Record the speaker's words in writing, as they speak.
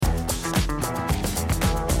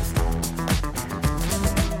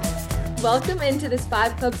Welcome into this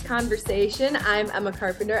Five Clubs conversation. I'm Emma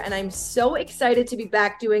Carpenter, and I'm so excited to be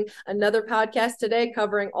back doing another podcast today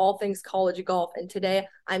covering all things college golf. And today,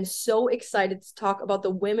 I'm so excited to talk about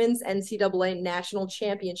the Women's NCAA National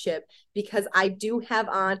Championship because I do have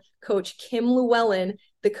on Coach Kim Lewellen,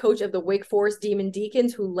 the coach of the Wake Forest Demon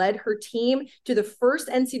Deacons, who led her team to the first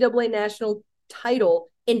NCAA national title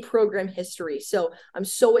in program history. So I'm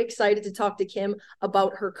so excited to talk to Kim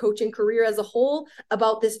about her coaching career as a whole,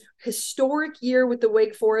 about this historic year with the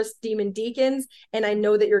Wake Forest Demon Deacons, and I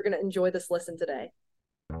know that you're going to enjoy this listen today.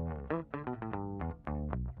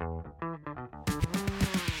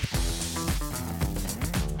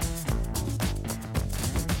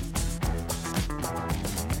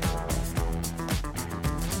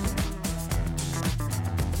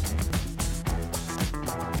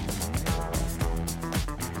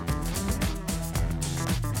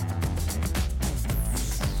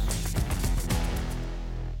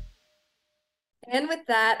 And with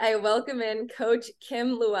that, I welcome in Coach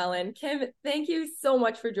Kim Lewellen. Kim, thank you so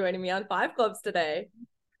much for joining me on Five Clubs today.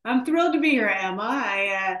 I'm thrilled to be here, Emma.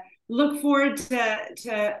 I look forward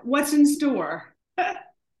to what's in store.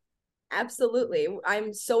 Absolutely.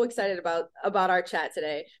 I'm so excited about our chat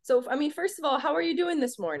today. So, first of all, how are you doing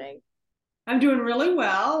this morning? I'm doing really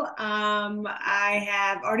well. I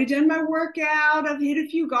have already done my workout. I've hit a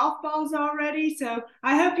few golf balls already. So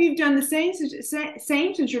I hope you've done the same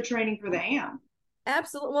since you're training for the AM.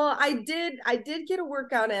 Absolutely. Well, I did get a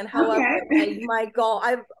workout in. However, okay. my golf,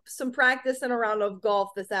 I have some practice and a round of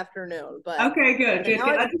golf this afternoon. But okay, good.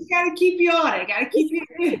 I just got to keep you on it. Got to keep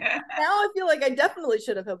you. Now I feel like I definitely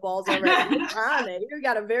should have hit balls already. You're on it. You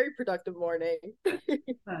got a very productive morning.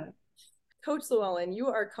 Coach Llewellyn, you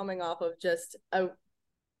are coming off of just a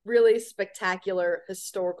really spectacular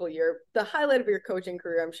historical year, the highlight of your coaching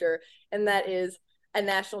career, I'm sure, and that is a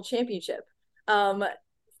national championship.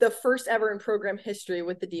 The first ever in program history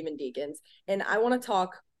with the Demon Deacons. And I want to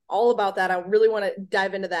talk all about that. I really want to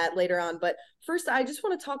dive into that later on. But first, I just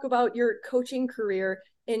want to talk about your coaching career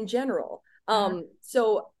in general.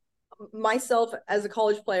 So myself as a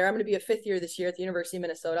college player, I'm going to be a fifth year this year at the University of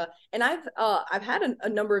Minnesota. And I've had a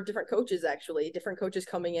number of different coaches, actually, different coaches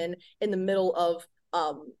coming in the middle of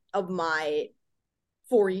my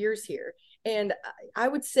 4 years here. And I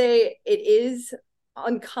would say it is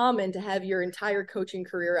uncommon to have your entire coaching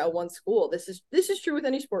career at one school. This is true with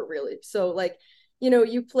any sport, really. So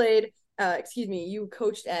you played you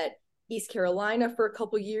coached at East Carolina for a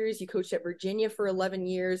couple years, you coached at Virginia for 11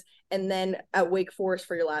 years, and then at Wake Forest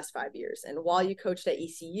for your last 5 years. And while you coached at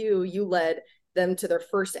ECU, you led them to their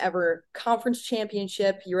first ever conference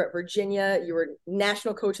championship. You were at Virginia, you were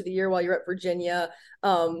national coach of the year while you're at Virginia.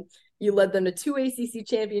 You led them to 2 ACC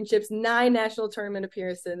championships, 9 national tournament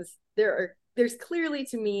appearances. There's clearly,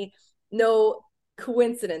 to me, no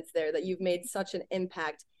coincidence there that you've made such an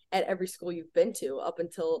impact at every school you've been to up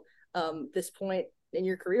until this point in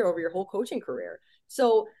your career, over your whole coaching career.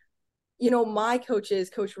 So, my coaches,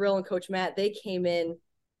 Coach Rill and Coach Matt, they came in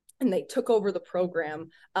and they took over the program,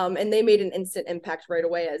 and they made an instant impact right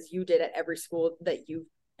away, as you did at every school that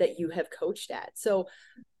you have coached at. So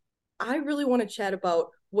I really want to chat about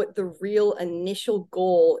what the real initial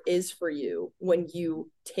goal is for you when you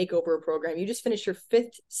take over a program. You just finished your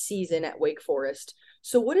 5th season at Wake Forest.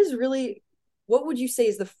 So what would you say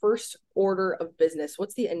is the first order of business?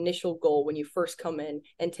 What's the initial goal when you first come in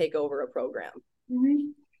and take over a program?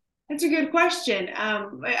 Mm-hmm. That's a good question.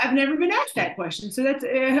 I've never been asked that question. So that's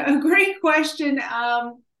a great question.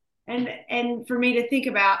 And for me to think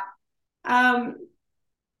about, I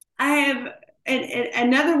have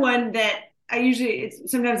another one that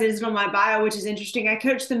sometimes it isn't on my bio, which is interesting. I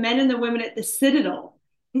coach the men and the women at the Citadel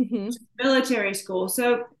military school.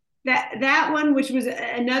 So that one, which was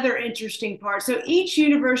another interesting part. So each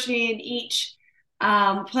university and each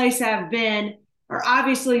place I've been are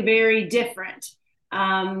obviously very different.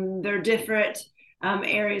 They're different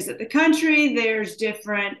areas of the country. There's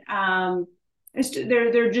different,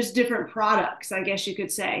 they're just different products, I guess you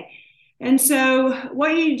could say. And so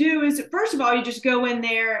what you do is, first of all, you just go in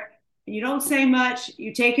there, you don't say much,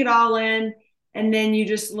 you take it all in, and then you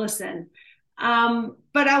just listen.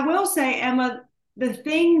 But I will say, Emma, the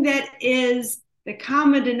thing that is the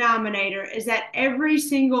common denominator is that every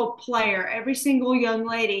single player, every single young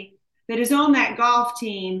lady that is on that golf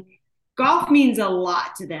team, golf means a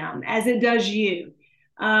lot to them, as it does you.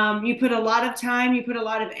 You put a lot of time, you put a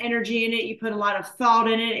lot of energy in it, you put a lot of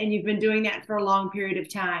thought in it, and you've been doing that for a long period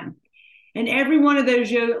of time. And every one of those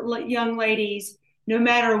young ladies, no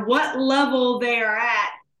matter what level they are at,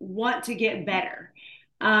 want to get better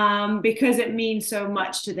because it means so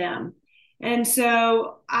much to them. And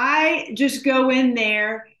so I just go in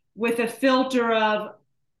there with a filter of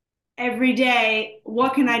every day,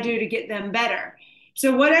 what can I do to get them better?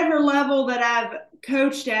 So whatever level that I've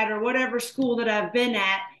coached at or whatever school that I've been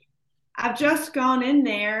at, I've just gone in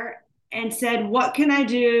there and said, what can I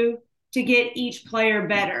do to get each player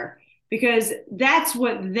better? Because that's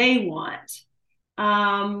what they want.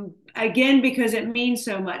 Again, because it means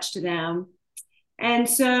so much to them. And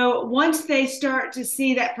so once they start to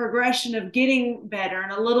see that progression of getting better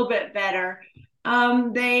and a little bit better,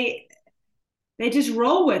 they just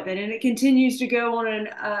roll with it, and it continues to go on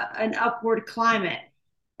an upward climate.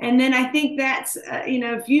 And then I think that's,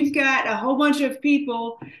 if you've got a whole bunch of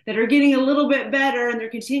people that are getting a little bit better and they're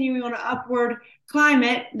continuing on an upward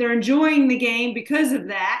climate, they're enjoying the game because of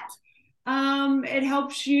that. It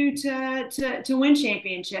helps you to win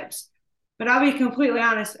championships. But I'll be completely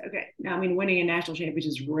honest. Okay, now, I mean, winning a national championship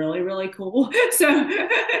is really, really cool. So,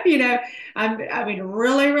 really,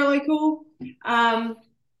 really cool.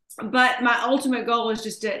 But my ultimate goal is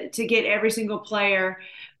just to get every single player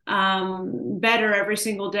better every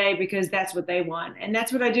single day, because that's what they want. And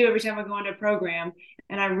that's what I do every time I go into a program.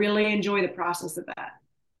 And I really enjoy the process of that.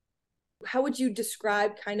 How would you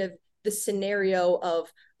describe kind of the scenario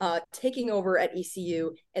of taking over at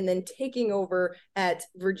ECU and then taking over at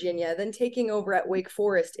Virginia, then taking over at Wake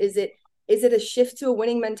Forest? Is it a shift to a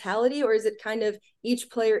winning mentality, or is it kind of each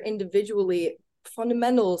player individually,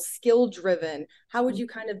 fundamental, skill driven? How would you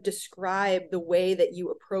kind of describe the way that you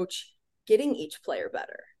approach getting each player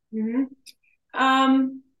better? Mm-hmm.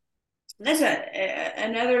 That's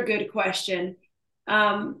another good question.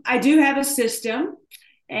 I do have a system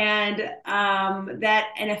and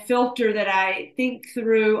a filter that I think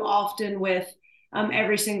through often with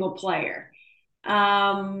every single player.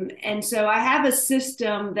 And so I have a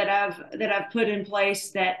system that I've put in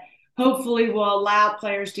place that hopefully will allow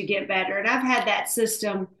players to get better. And I've had that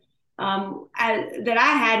system that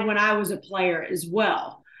I had when I was a player as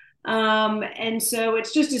well. And so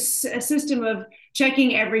it's just a system of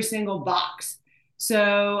checking every single box.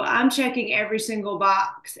 So I'm checking every single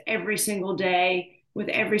box every single day with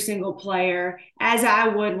every single player, as I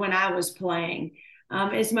would when I was playing.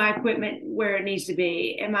 Is my equipment where it needs to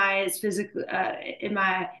be? Am I as physically, is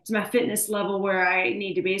my fitness level where I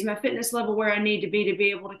need to be? Is my fitness level where I need to be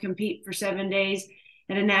able to compete for 7 days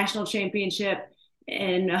at a national championship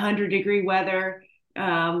in 100-degree weather?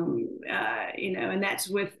 And that's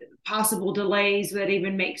with possible delays that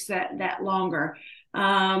even makes that longer.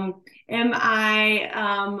 Am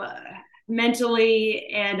I mentally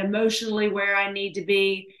and emotionally where I need to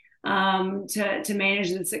be to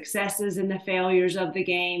manage the successes and the failures of the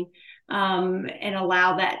game, and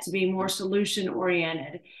allow that to be more solution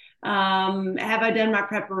oriented? Have I done my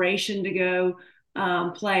preparation to go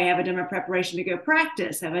play? Have I done my preparation to go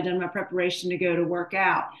practice? Have I done my preparation to go to work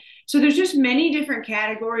out? So there's just many different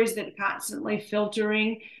categories that are constantly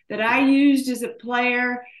filtering that I used as a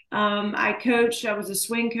player. I was a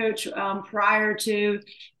swing coach prior to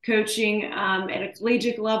coaching at a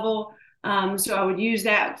collegiate level. So I would use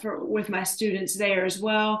that with my students there as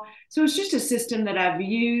well. So it's just a system that I've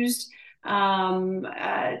used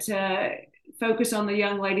to focus on the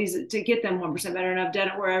young ladies to get them 1% better. And I've done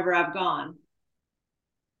it wherever I've gone.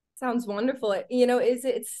 Sounds wonderful.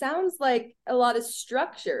 It sounds like a lot of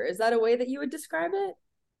structure. Is that a way that you would describe it?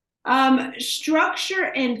 Structure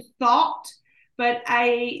and thought, but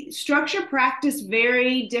I structure practice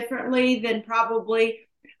very differently than probably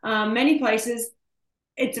many places.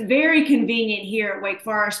 It's very convenient here at Wake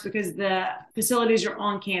Forest because the facilities are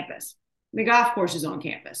on campus. The golf course is on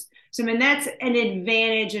campus. So, I mean, that's an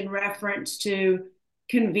advantage in reference to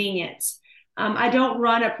convenience. I don't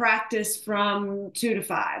run a practice from 2 to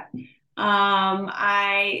 5.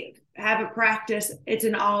 I have a practice. It's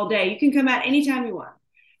an all day. You can come out anytime you want.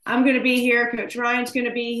 I'm going to be here. Coach Ryan's going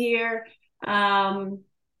to be here.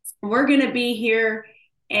 We're going to be here,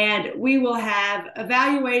 and we will have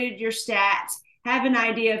evaluated your stats, have an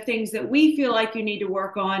idea of things that we feel like you need to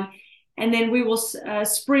work on, and then we will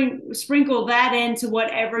sprinkle that into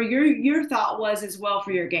whatever your thought was as well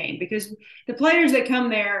for your game. Because the players that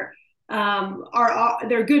come there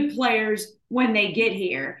they're good players when they get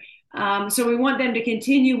here. So we want them to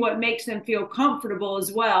continue what makes them feel comfortable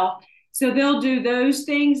as well. So they'll do those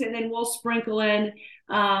things, and then we'll sprinkle in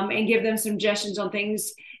and give them suggestions on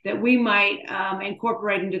things that we might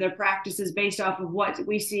incorporate into their practices based off of what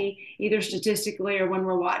we see either statistically or when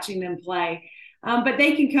we're watching them play. But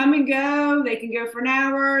they can come and go. They can go for an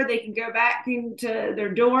hour. They can go back into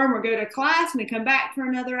their dorm or go to class and then come back for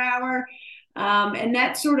another hour. And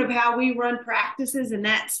that's sort of how we run practices, and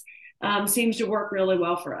that seems to work really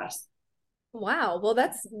well for us. Wow. Well,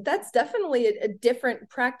 that's definitely a different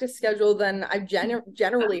practice schedule than I've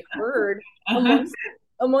generally heard Uh-huh.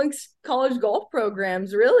 amongst college golf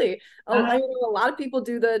programs. Really, Uh-huh. a lot of people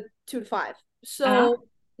do the 2 to 5. Uh-huh. So,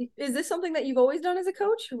 is this something that you've always done as a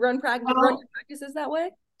coach? Run Well, your practices that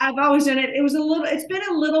way? I've always done it. It's been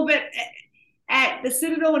a little bit at the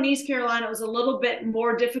Citadel in East Carolina. It was a little bit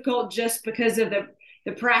more difficult just because of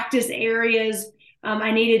the practice areas.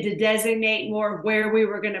 I needed to designate more of where we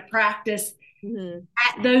were going to practice Mm-hmm.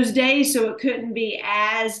 at those days, so it couldn't be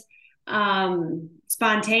as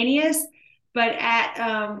spontaneous. But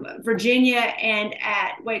at Virginia and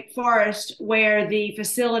at Wake Forest, where the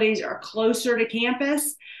facilities are closer to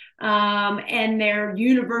campus and they're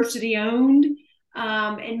university owned,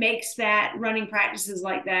 it makes that running practices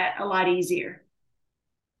like that a lot easier.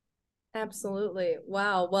 Absolutely.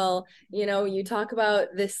 Wow. Well, you talk about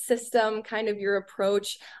this system, kind of your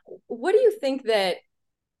approach. What do you think that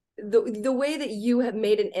the way that you have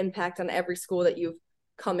made an impact on every school that you've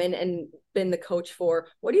come in and been the coach for,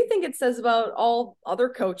 what do you think it says about all other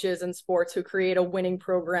coaches in sports who create a winning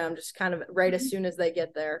program just kind of right as soon as they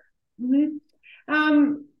get there? Mm-hmm.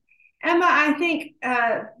 Um, Emma, I think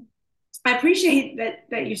I appreciate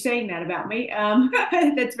that you're saying that about me.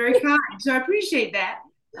 That's very kind. So I appreciate that.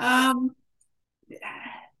 Um,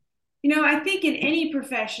 I think in any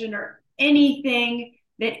profession or anything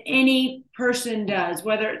that any person does,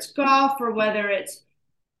 whether it's golf or whether it's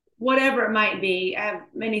whatever it might be, I have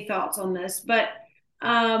many thoughts on this, but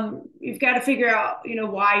you've got to figure out,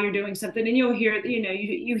 why you're doing something. And you'll hear,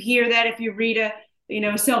 you hear that if you read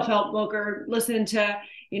a self-help book or listen to,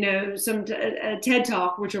 some a TED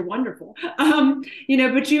talk, which are wonderful.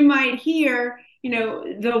 But you might hear,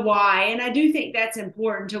 the why. And I do think that's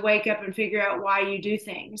important to wake up and figure out why you do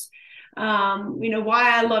things.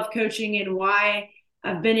 Why I love coaching and why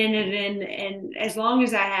I've been in it and as long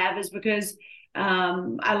as I have is because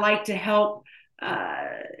I like to help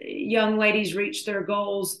young ladies reach their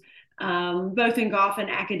goals, both in golf and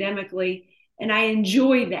academically. And I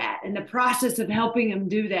enjoy that and the process of helping them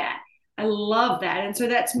do that. I love that. And so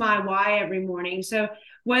that's my why every morning. So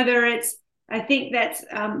whether it's, I think that's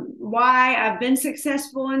why I've been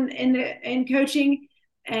successful in coaching.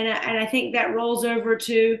 And I think that rolls over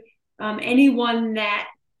to anyone that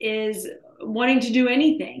is wanting to do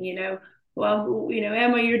anything, well,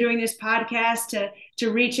 Emma, you're doing this podcast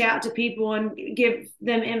to reach out to people and give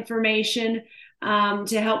them information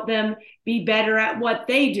to help them be better at what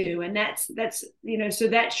they do, and that's so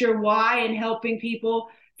that's your why in helping people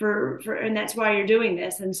and that's why you're doing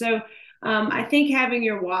this, and so I think having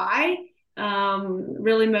your why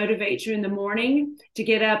really motivates you in the morning to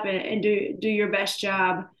get up and do your best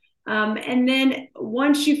job. And then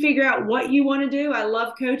once you figure out what you want to do, I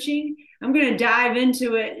love coaching. I'm going to dive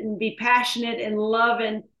into it and be passionate and love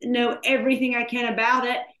and know everything I can about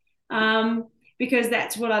it because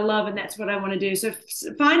that's what I love and that's what I want to do. So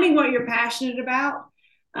finding what you're passionate about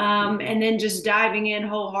and then just diving in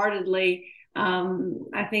wholeheartedly,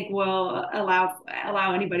 I think will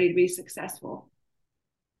allow anybody to be successful.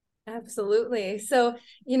 Absolutely. So,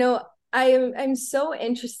 I'm so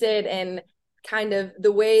interested in kind of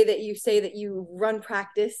the way that you say that you run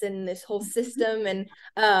practice and this whole system. And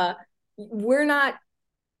we're not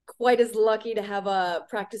quite as lucky to have a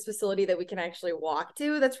practice facility that we can actually walk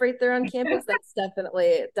to that's right there on campus. That's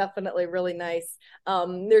definitely really nice.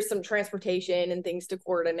 There's some transportation and things to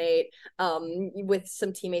coordinate with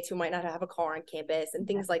some teammates who might not have a car on campus and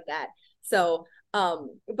things like that. So,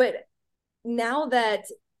 but now that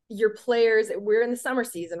your players, we're in the summer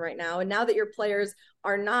season right now, and now that your players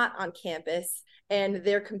are not on campus and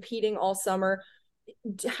they're competing all summer,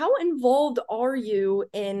 how involved are you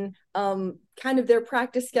in kind of their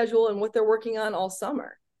practice schedule and what they're working on all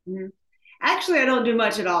summer? Mm-hmm. Actually, I don't do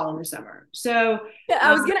much at all in the summer. So Yeah,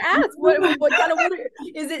 I was gonna ask what kind of water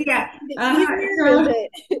is it? yeah, Is it easier? Is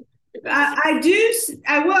it?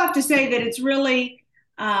 I will have to say that it's really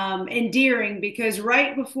endearing because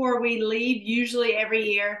right before we leave, usually every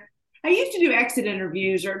year, I used to do exit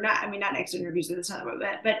interviews or not. I mean, not exit interviews. That's not about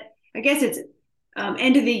that. But I guess it's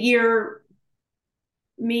end of the year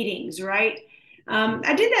meetings, right?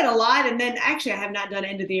 I did that a lot, and then actually, I have not done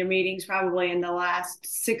end of the year meetings probably in the last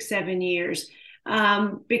 6-7 years.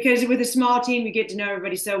 Because with a small team, you get to know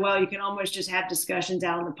everybody so well, you can almost just have discussions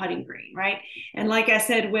out on the putting green, right? And like I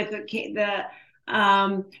said, with the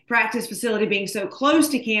practice facility being so close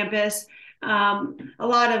to campus, a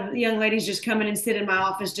lot of young ladies just come in and sit in my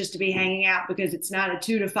office just to be hanging out because it's not a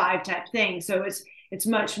 2 to 5 type thing. So it's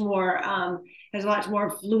much more has a lot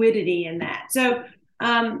more fluidity in that. So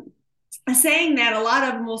saying that, a lot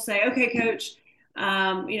of them will say, "Okay, coach,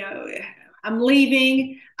 I'm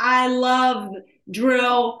leaving. I love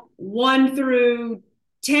drill 1 through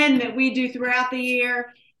 10 that we do throughout the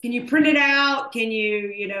year. Can you print it out? Can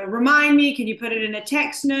you, remind me? Can you put it in a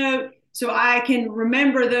text note so I can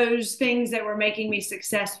remember those things that were making me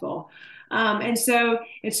successful? And so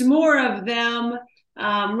it's more of them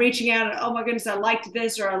reaching out. Oh my goodness, I liked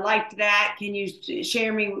this or I liked that. Can you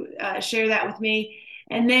share that with me?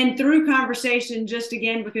 And then through conversation, just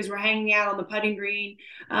again, because we're hanging out on the putting green,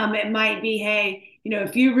 it might be, hey,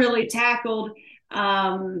 if you really tackled,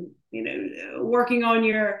 working on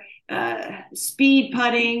your speed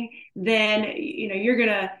putting, then, you're going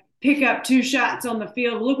to pick up 2 shots on the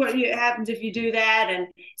field. Look what happens if you do that. And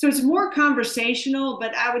so it's more conversational,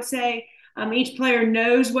 but I would say each player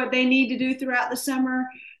knows what they need to do throughout the summer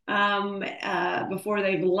before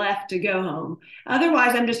they've left to go home.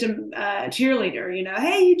 Otherwise, I'm just a cheerleader,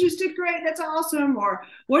 hey, you just did great. That's awesome. Or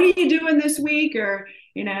what are you doing this week? Or,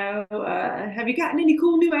 have you gotten any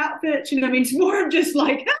cool new outfits? It's more of just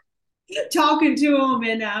like talking to them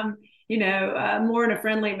and, more in a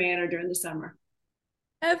friendly manner during the summer.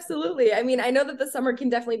 Absolutely. I mean, I know that the summer can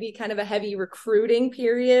definitely be kind of a heavy recruiting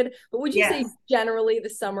period, but would you say generally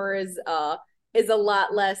the summer is a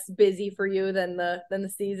lot less busy for you than the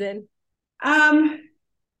season?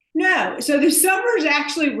 No. So the summer is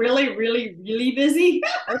actually really, really, really busy.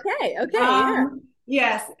 Okay. Yeah.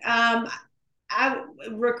 Yes.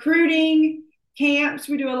 Recruiting camps.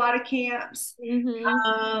 We do a lot of camps.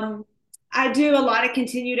 Mm-hmm. I do a lot of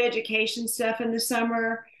continued education stuff in the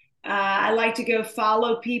summer. I like to go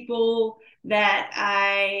follow people that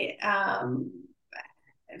I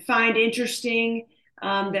find interesting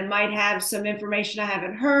that might have some information I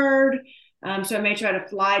haven't heard. So I may try to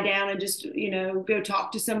fly down and just, go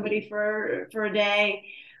talk to somebody for a day.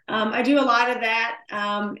 I do a lot of that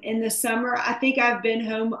in the summer. I think I've been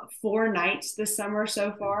home 4 nights this summer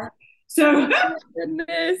so far. So, oh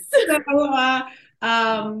goodness.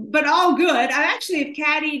 But all good. I actually have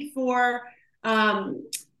caddied for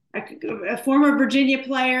a former Virginia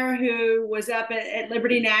player who was up at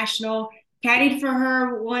Liberty National. Caddied for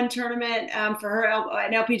her one tournament for her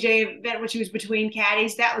an LPGA event when she was between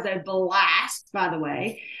caddies. That was a blast, by the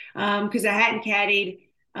way, because I hadn't caddied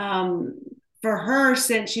for her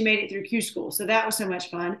since she made it through Q school. So that was so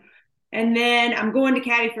much fun. And then I'm going to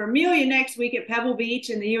caddy for Amelia next week at Pebble Beach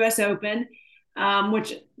in the U.S. Open,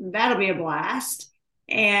 which that'll be a blast.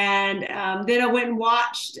 And then I went and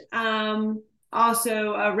watched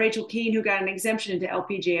also Rachel Keane, who got an exemption into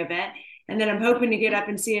LPGA event. And then I'm hoping to get up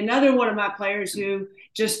and see another one of my players who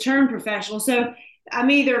just turned professional. So I'm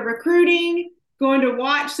either recruiting, going to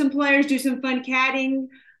watch some players, do some fun caddying,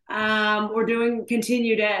 or doing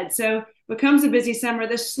continued ed. So it becomes a busy summer.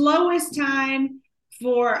 The slowest time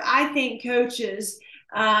for, I think, coaches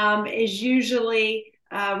is usually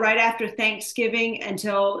right after Thanksgiving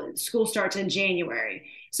until school starts in January.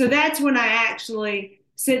 So that's when I actually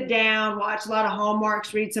sit down, watch a lot of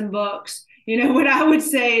Hallmarks, read some books. What I would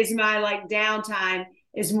say is my downtime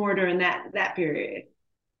is more during that period.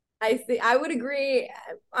 I would agree.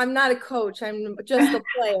 I'm not a coach. I'm just a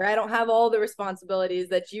player. I don't have all the responsibilities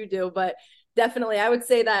that you do, but definitely I would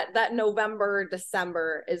say that November,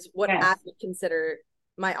 December is what I would consider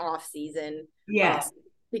my off season. Yes.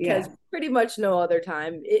 Because pretty much no other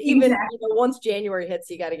time, even once January hits,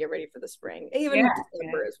 you got to get ready for the spring, even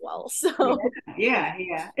December as well. So yeah,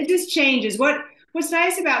 it just changes. What's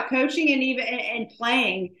nice about coaching and even and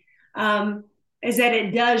playing is that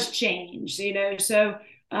it does change. So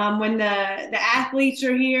when the athletes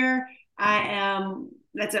are here,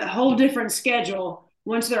 that's a whole different schedule.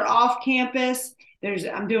 Once they're off campus,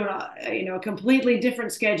 I'm doing a completely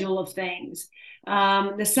different schedule of things.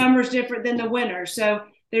 The summer's different than the winter, so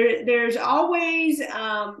there's always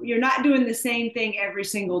you're not doing the same thing every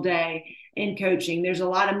single day in coaching. There's a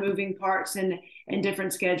lot of moving parts and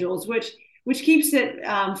different schedules, which keeps it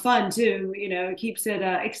fun too. It keeps it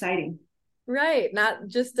exciting. Right, not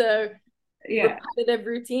just a repetitive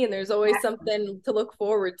routine. There's always something to look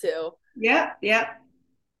forward to. Yep.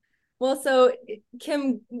 Well, so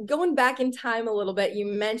Kim, going back in time a little bit, you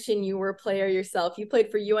mentioned you were a player yourself. You played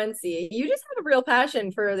for UNC. You just have a real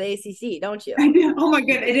passion for the ACC, don't you? Oh my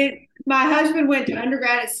goodness. My husband went to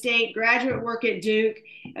undergrad at State, graduate work at Duke.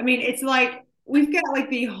 I mean, it's like we've got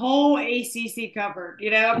the whole ACC covered.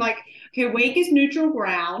 I'm like, okay, Wake is neutral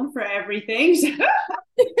ground for everything.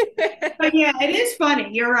 But yeah, it is funny.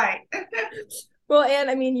 You're right. Well,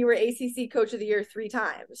 and I mean, you were ACC Coach of the Year 3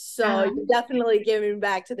 times, so you're definitely giving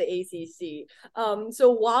back to the ACC.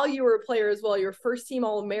 So while you were a player as well, you're first team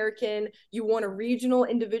All-American. You won a regional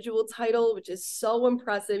individual title, which is so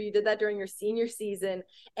impressive. You did that during your senior season,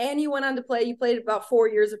 and you went on to play. You played about 4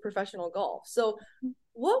 years of professional golf. So,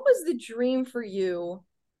 what was the dream for you?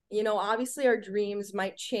 You know, obviously our dreams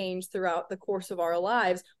might change throughout the course of our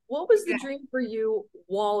lives. What was the dream for you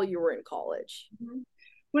while you were in college?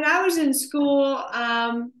 When I was in school,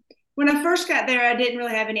 when I first got there, I didn't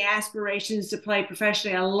really have any aspirations to play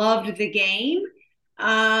professionally. I loved the game.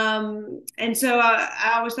 And so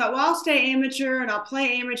I always thought, well, I'll stay amateur and I'll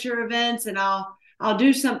play amateur events and I'll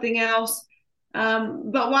do something else.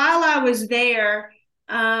 But while I was there,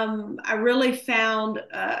 I really found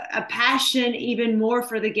a passion even more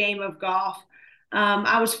for the game of golf.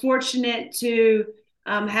 I was fortunate to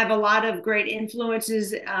have a lot of great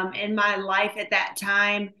influences in my life at that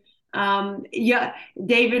time. Yeah,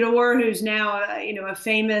 David Orr, who's now a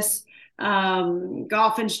famous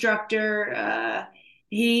golf instructor.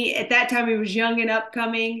 He at that time he was young and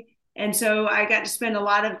upcoming, and so I got to spend a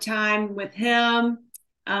lot of time with him,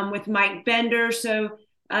 with Mike Bender. So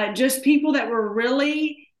just people that were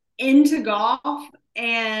really into golf,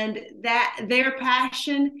 and that their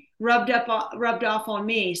passion rubbed off on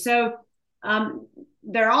me. So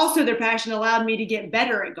their passion allowed me to get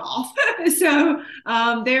better at golf. So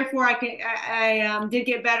therefore I did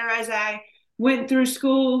get better as I went through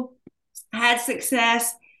school, had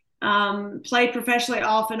success, played professionally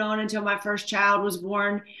off and on until my first child was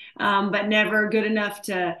born, but never good enough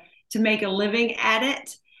to make a living at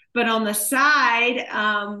it. But on the side,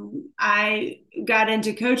 I got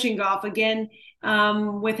into coaching golf again,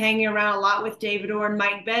 with hanging around a lot with David Orr and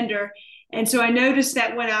Mike Bender. And so I noticed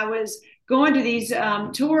that when I was going to these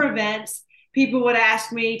tour events, people would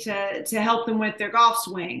ask me to help them with their golf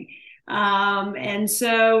swing. And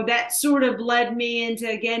so that sort of led me into,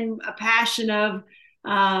 again, a passion of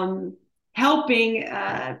helping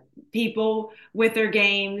people with their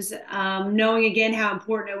games, knowing again how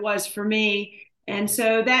important it was for me. And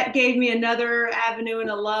so that gave me another avenue and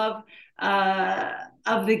a love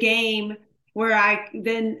of the game, where I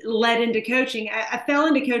then led into coaching. I fell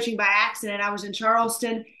into coaching by accident. I was in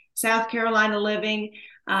Charleston, South Carolina living.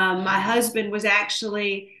 My husband was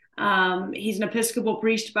actually, he's an Episcopal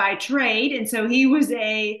priest by trade. And so he was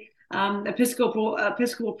a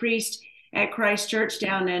Episcopal priest at Christ Church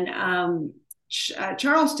down in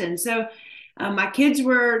Charleston. So my kids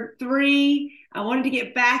were 3. I wanted to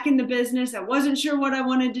get back in the business. I wasn't sure what I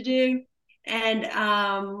wanted to do. And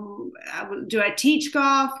do I teach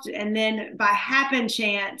golf? And then by happen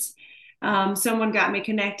chance, someone got me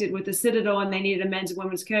connected with the Citadel, and they needed a men's and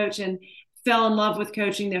women's coach, and fell in love with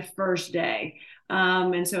coaching the first day.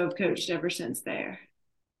 And so I've coached ever since there.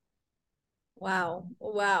 Wow.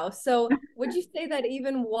 So would you say that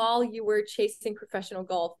even while you were chasing professional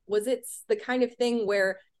golf, was it the kind of thing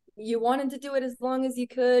where you wanted to do it as long as you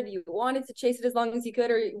could, you wanted to chase it as long as you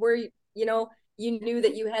could, or were you knew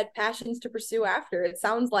that you had passions to pursue after? It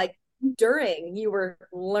sounds like during you were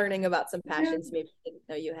learning about some passions maybe you didn't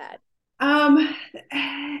know you had.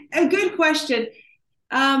 A good question.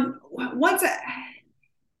 Once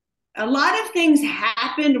a lot of things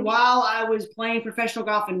happened while I was playing professional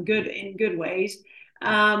golf in good ways.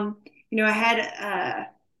 I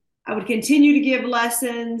would continue to give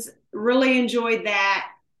lessons, really enjoyed that,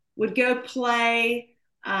 would go play,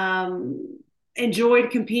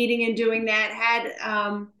 enjoyed competing and doing that, had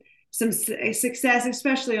some success,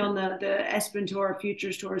 especially on the Espen Tour,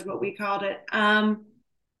 Futures Tour is what we called it.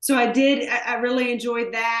 So I really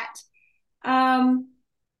enjoyed that. I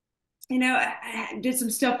did some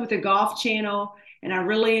stuff with the Golf Channel, and I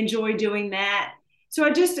really enjoyed doing that. So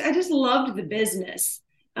I just loved the business.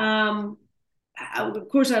 Of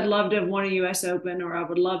course, I'd love to have won a U.S. Open, or I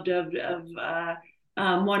would love to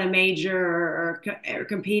have won a major or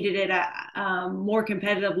competed at a more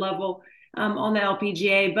competitive level on the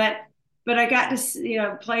LPGA. But I got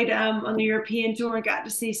to played on the European Tour and got to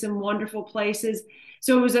see some wonderful places.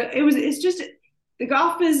 So it's just the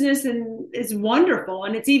golf business is wonderful,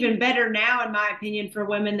 and it's even better now, in my opinion, for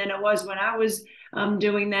women than it was when I was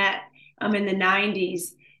doing that in the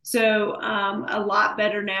 90s. So a lot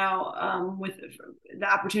better now with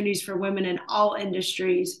the opportunities for women in all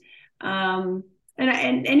industries. And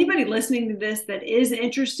anybody listening to this that is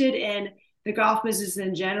interested in the golf business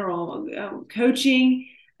in general, coaching.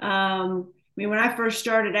 When I first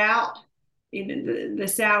started out,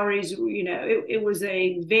 the salaries, it was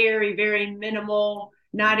a very, very minimal,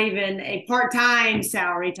 not even a part-time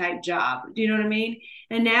salary type job. Do you know what I mean?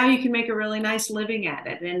 And now you can make a really nice living at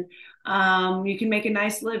it. And you can make a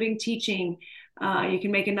nice living teaching. You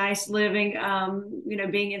can make a nice living,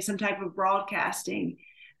 being in some type of broadcasting.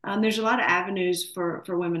 There's a lot of avenues for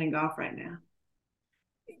women in golf right now.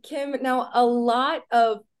 Kim, now a lot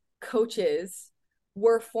of coaches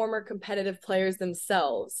were former competitive players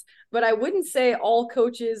themselves, but I wouldn't say all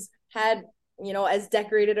coaches had, as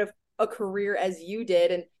decorated a career as you did.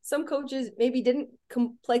 And some coaches maybe didn't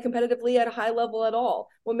play competitively at a high level at all.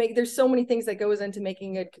 There's so many things that goes into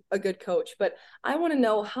making a good coach, but I want to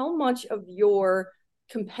know how much of your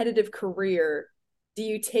competitive career do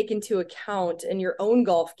you take into account in your own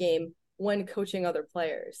golf game when coaching other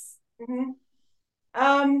players? Mm-hmm.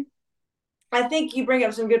 I think you bring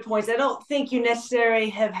up some good points. I don't think you necessarily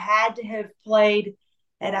have had to have played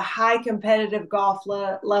at a high competitive golf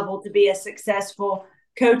level to be a successful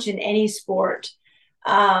coach in any sport.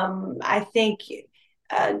 I think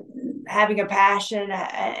having a passion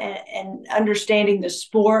and understanding the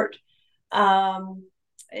sport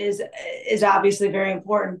is obviously very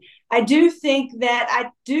important. I do think that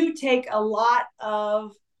I do take a lot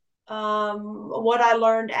of what I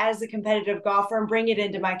learned as a competitive golfer and bring it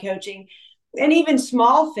into my coaching. And even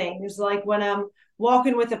small things like when I'm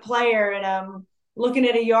walking with a player and I'm looking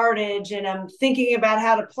at a yardage and I'm thinking about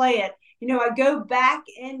how to play it, I go back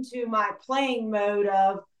into my playing mode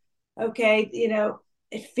of, okay,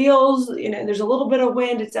 it feels, there's a little bit of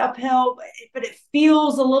wind, it's uphill, but it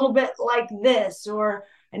feels a little bit like this, or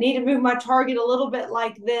I need to move my target a little bit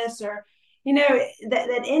like this, or,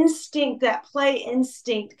 that instinct, that play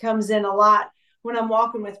instinct comes in a lot when I'm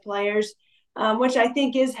walking with players. Which I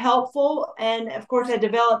think is helpful. And of course, I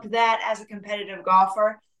developed that as a competitive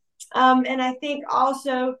golfer. And I think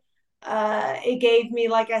also it gave me,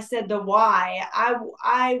 like I said, the why.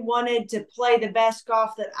 I wanted to play the best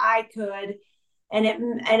golf that I could.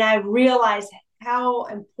 And I realized how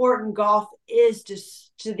important golf is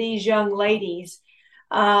to these young ladies.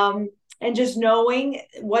 And just knowing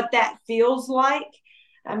what that feels like.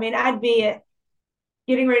 I mean, I'd be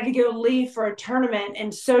getting ready to go leave for a tournament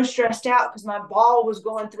and so stressed out because my ball was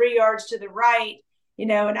going 3 yards to the right,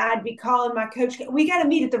 and I'd be calling my coach, we got to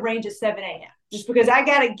meet at the range at 7 a.m. just because I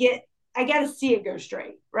got to see it go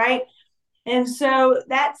straight. Right. And so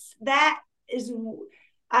that is,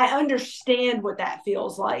 I understand what that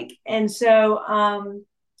feels like. And so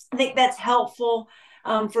I think that's helpful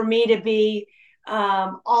for me to be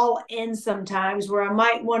all in sometimes, where I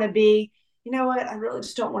might want to be, you know what, I really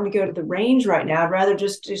just don't want to go to the range right now. I'd rather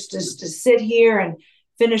just sit here and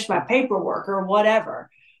finish my paperwork or whatever.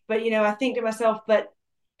 But, I think to myself, but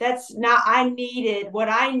that's not, what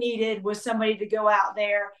I needed was somebody to go out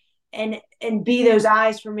there and be those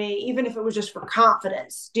eyes for me, even if it was just for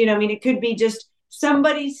confidence. Do you know what I mean? It could be just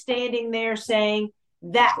somebody standing there saying,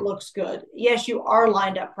 that looks good. Yes, you are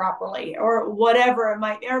lined up properly, or whatever it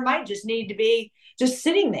might just need to be just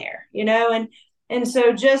sitting there, and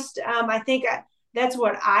so just, I think that's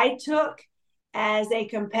what I took as a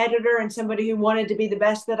competitor and somebody who wanted to be the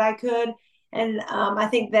best that I could. And I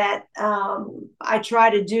think that I try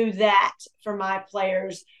to do that for my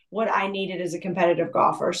players, what I needed as a competitive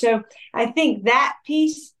golfer. So I think that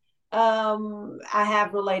piece I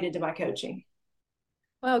have related to my coaching.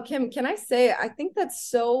 Wow, Kim, can I say, I think that's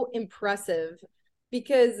so impressive,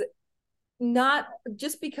 because not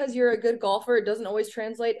just because you're a good golfer, it doesn't always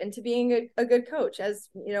translate into being a good coach, as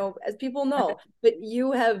people know. But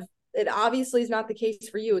it obviously is not the case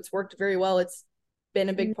for you. It's worked very well. It's been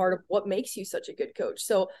a big part of what makes you such a good coach.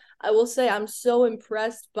 So I will say I'm so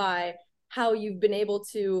impressed by how you've been able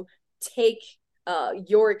to take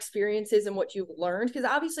your experiences and what you've learned, because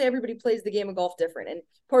obviously everybody plays the game of golf different, and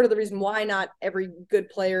part of the reason why not every good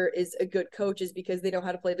player is a good coach is because they know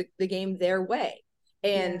how to play the game their way.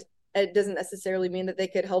 And it doesn't necessarily mean that they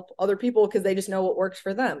could help other people because they just know what works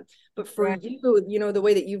for them. But for you, the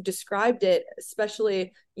way that you've described it,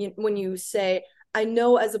 especially when you say, I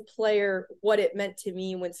know as a player what it meant to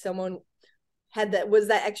me when someone was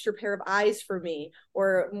that extra pair of eyes for me,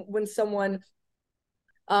 or when someone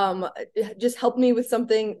just helped me with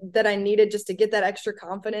something that I needed just to get that extra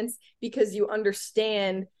confidence, because you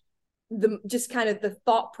understand just kind of the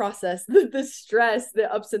thought process, the stress,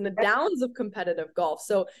 the ups and the downs of competitive golf.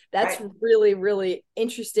 So that's really, really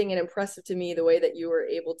interesting and impressive to me, the way that you were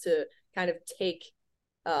able to kind of take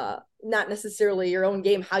not necessarily your own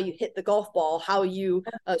game, how you hit the golf ball, how you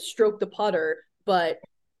stroke the putter, but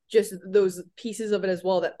just those pieces of it as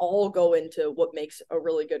well that all go into what makes a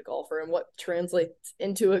really good golfer and what translates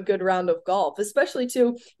into a good round of golf. Especially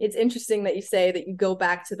too, it's interesting that you say that you go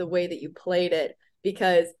back to the way that you played it,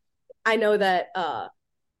 because I know that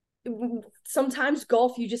sometimes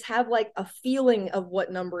golf, you just have like a feeling of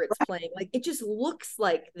what number it's playing. Like it just looks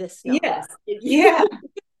like this number. Yeah.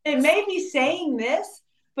 it may be saying this,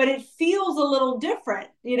 but it feels a little different,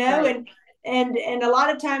 Right. and a lot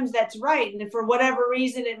of times that's right. And for whatever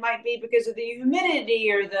reason, it might be because of the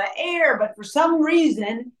humidity or the air, but for some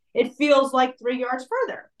reason, it feels like 3 yards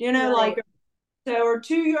further, Right. like so, or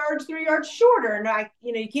 2 yards, 3 yards shorter. And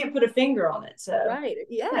you can't put a finger on it. So, Right.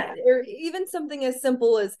 Yeah. yeah, Or even something as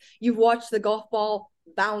simple as you've watched the golf ball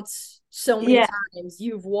bounce so many yeah, times.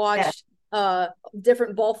 You've yeah, watched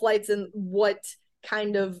different ball flights and what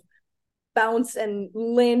kind of bounce and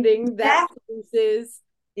landing that yeah, produces.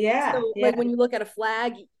 yeah, So yeah, like when you look at a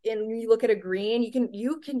flag and you look at a green,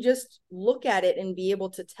 you can just look at it and be able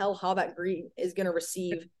to tell how that green is going to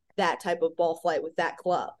receive that type of ball flight with that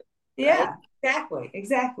club, right? yeah.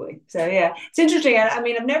 Exactly. So, yeah, it's interesting. I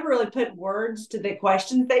mean, I've never really put words to the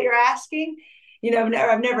questions that you're asking.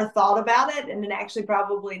 I've never thought about it, and then actually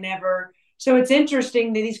probably never. So it's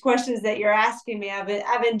interesting that these questions that you're asking me,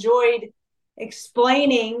 I've enjoyed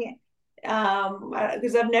explaining,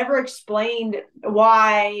 because I've never explained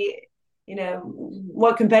why,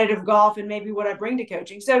 what competitive golf and maybe what I bring to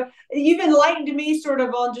coaching. So you've enlightened me sort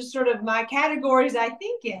of on just sort of my categories I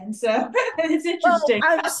think in. So it's Well, interesting.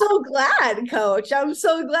 I'm so glad, coach. I'm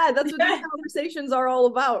so glad. That's what these conversations are all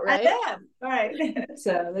about, I right? am. All right.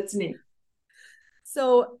 So that's neat.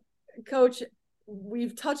 So, coach,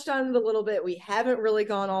 we've touched on it a little bit. We haven't really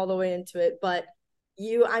gone all the way into it, but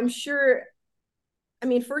I'm sure, I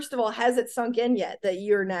mean, first of all, has it sunk in yet that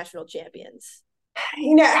you're national champions?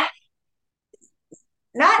 You know,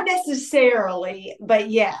 not necessarily, but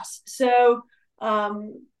yes. So,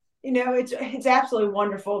 it's absolutely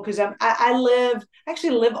wonderful because I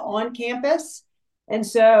actually live on campus, and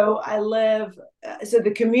so I live. So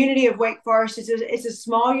the community of Wake Forest it's a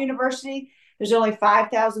small university. There's only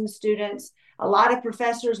 5,000 students. A lot of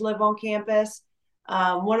professors live on campus.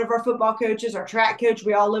 One of our football coaches, our track coach,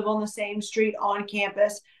 we all live on the same street on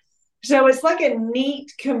campus. So it's like a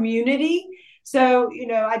neat community. So,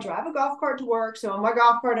 I drive a golf cart to work. So on my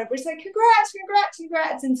golf cart, everybody's like, congrats, congrats,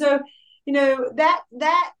 congrats. And so,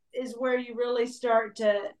 that is where you really start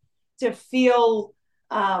to feel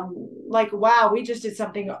like, wow, we just did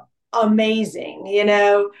something amazing,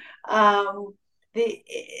 Um, the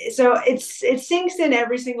so it sinks in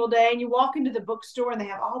every single day, and you walk into the bookstore and they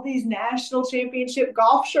have all these national championship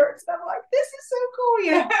golf shirts, and I'm like, this is so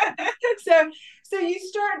cool, so you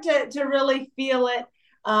start to really feel it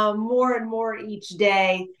more and more each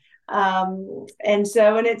day, and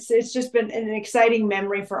it's just been an exciting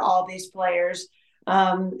memory for all these players,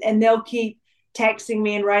 and they'll keep texting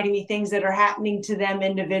me and writing me things that are happening to them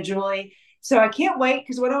individually. So I can't wait,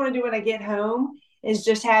 because what I want to do when I get home is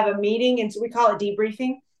just have a meeting, and so we call it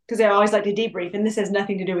debriefing because I always like to debrief, and this has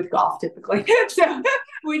nothing to do with golf typically. So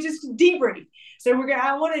we just debrief. So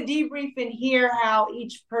I want to debrief and hear how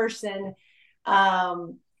each person,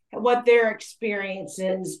 what their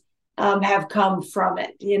experiences have come from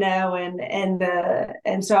it,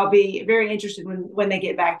 and so I'll be very interested when they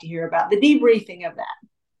get back to hear about the debriefing of that.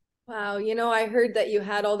 Wow, I heard that you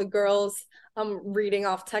had all the girls reading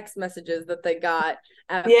off text messages that they got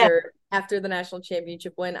Yeah. after the national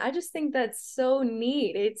championship win. I just think that's so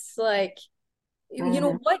neat. It's like,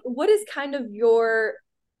 Mm-hmm. what is kind of your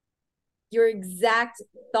exact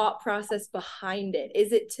thought process behind it?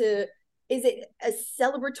 Is it a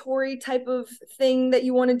celebratory type of thing that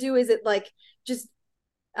you want to do? Is it like just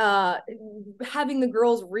having the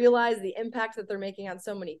girls realize the impact that they're making on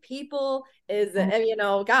so many people? Is it,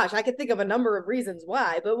 and gosh, I could think of a number of reasons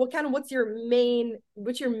why, but what's your main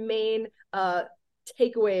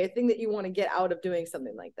takeaway, a thing that you want to get out of doing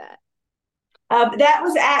something like that? That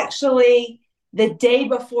was actually the day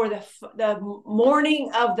before the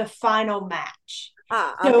morning of the final match.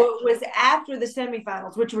 Okay. So it was after the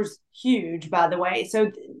semifinals, which was huge, by the way. So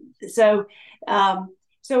um,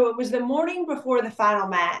 so it was the morning before the final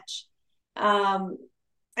match,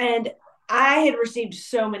 and I had received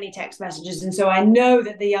so many text messages, and so I know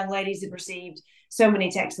that the young ladies had received so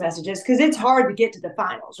many text messages because it's hard to get to the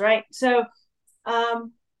finals, right? So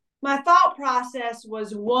um, my thought process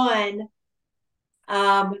was one,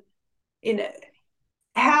 um, you know,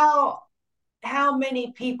 how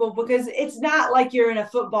many people, because it's not like you're in a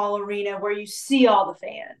football arena where you see all the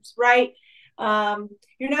fans, right?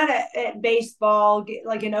 You're not at baseball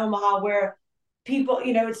like in Omaha where people,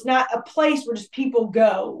 it's not a place where just people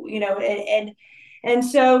go, and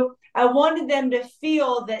so I wanted them to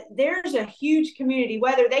feel that there's a huge community,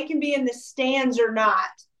 whether they can be in the stands or not.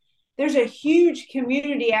 There's a huge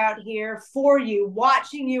community out here for you,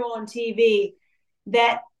 watching you on TV,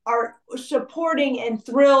 that are supporting and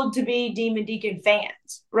thrilled to be Demon Deacon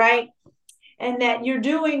fans, right? And that you're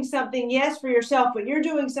doing something, yes, for yourself, but you're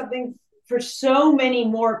doing something for so many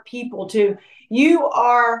more people too. You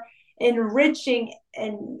are enriching,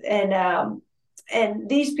 and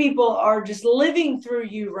these people are just living through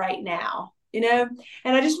you right now, and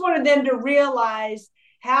I just wanted them to realize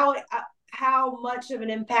how much of an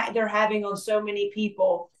impact they're having on so many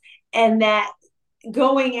people, and that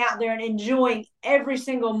going out there and enjoying every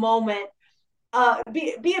single moment,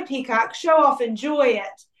 be a peacock, show off, enjoy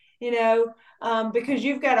it, because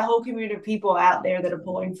you've got a whole community of people out there that are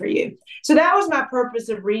pulling for you. So that was my purpose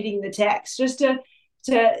of reading the text, just to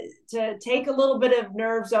take a little bit of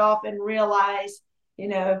nerves off and realize,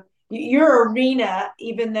 your arena,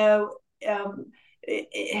 even though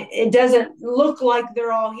it doesn't look like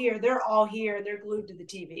they're all here, they're glued to the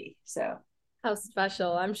TV. So how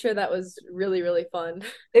special. I'm sure that was really, really fun.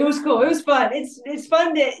 It was cool. It was fun. It's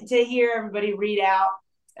fun to hear everybody read out,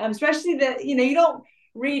 especially that, you don't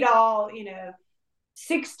read all,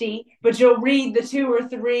 60, but you'll read the 2 or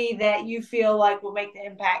 3 that you feel like will make the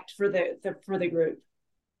impact for the group.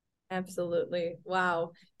 Absolutely.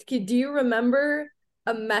 Wow. Do you remember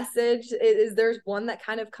a message? Is there one that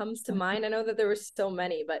kind of comes to mind? I know that there were so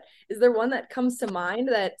many, but is there one that comes to mind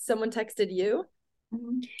that someone texted you?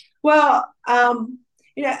 Well, of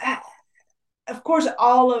course,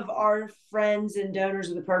 all of our friends and donors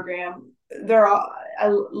of the program, I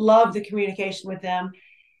love the communication with them.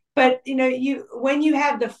 But, when you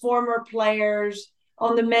have the former players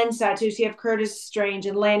on the men's side too, so you have Curtis Strange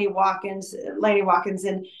and Lanny Watkins and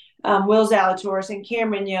Will Zalatoris and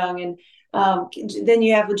Cameron Young, and then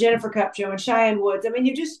you have Jennifer Cupjo and Cheyenne Woods. I mean,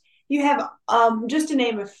 you have just to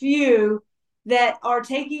name a few that are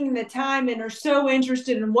taking the time and are so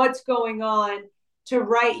interested in what's going on to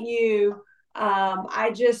write you.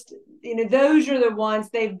 I just, those are the ones,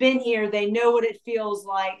 they've been here, they know what it feels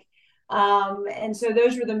like. And so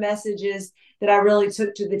those were the messages that I really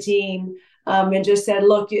took to the team, and just said,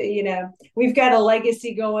 look, we've got a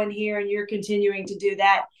legacy going here, and you're continuing to do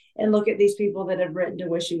that. And look at these people that have written to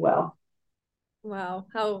wish you well. Wow.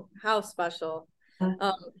 How special.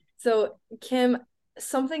 So Kim,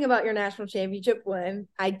 something about your national championship win.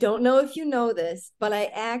 I don't know if you know this, but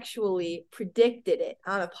I actually predicted it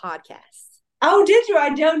on a podcast. Oh, did you?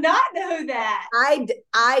 I do not know that. I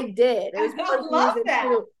did. It was I love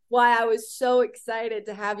that. Why I was so excited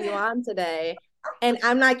to have you on today. And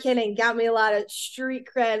I'm not kidding, got me a lot of street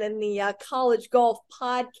cred in the college golf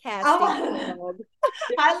podcasting world.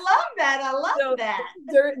 I love that. I love that.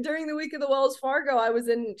 During the week of the Wells Fargo, I was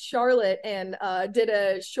in Charlotte and did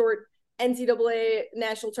a short NCAA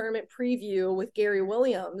national tournament preview with Gary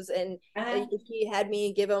Williams, and he had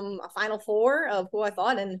me give him a Final Four of who I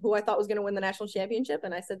thought was going to win the national championship,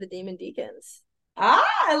 and I said the Demon Deacons.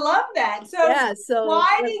 I love that. So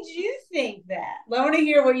why did you think that? I want to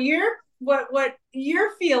hear what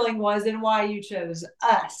your feeling was and why you chose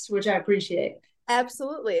us, which I appreciate.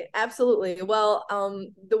 Absolutely. Well,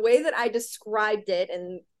 the way that I described it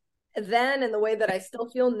and the way that I still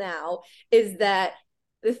feel now is that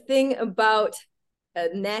the thing about a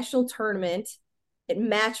national tournament and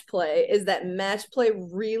match play is that match play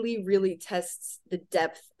really, really tests the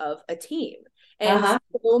depth of a team. And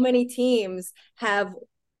so many teams have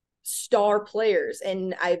star players.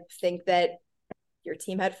 And I think that your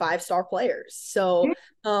team had 5-star players. So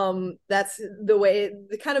that's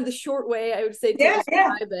the short way I would say to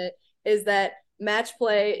describe it is that match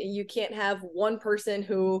play, you can't have one person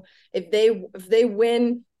who, if they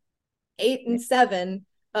win 8 and 7,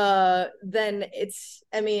 then it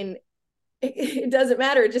doesn't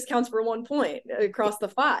matter. It just counts for 1 point across the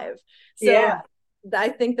 5. So I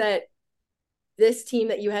think that this team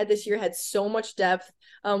that you had this year had so much depth.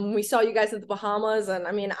 We saw you guys at the Bahamas,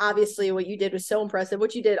 and obviously what you did was so impressive.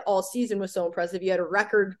 What you did all season was so impressive. You had a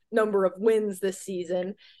record number of wins this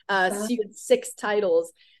season. So you had 6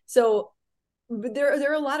 titles. So there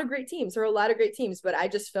are a lot of great teams. But I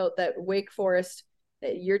just felt that Wake Forest,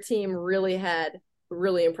 your team really had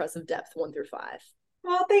really impressive depth 1 through 5.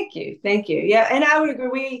 Well, thank you. Yeah, and I would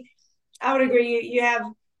agree. You have.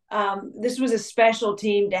 This was a special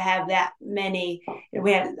team to have that many.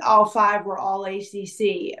 We had all 5 were all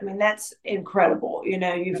ACC. That's incredible.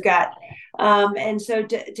 You've got, and so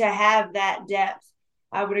to have that depth,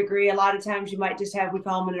 I would agree. A lot of times you might just have, we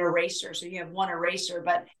call them an eraser. So you have 1 eraser,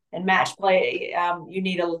 but in match play, you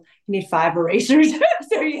need 5 erasers.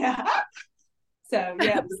 So yeah.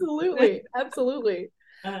 Absolutely.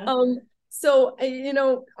 So,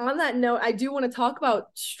 on that note, I do want to talk about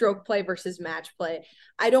stroke play versus match play.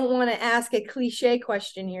 I don't want to ask a cliche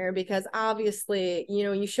question here because obviously,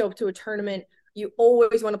 you show up to a tournament you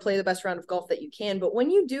always want to play the best round of golf that you can. But when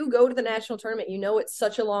you do go to the national tournament, you know it's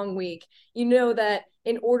such a long week. You know that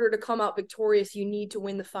in order to come out victorious, you need to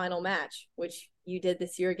win the final match, which you did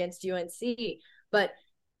this year against UNC. But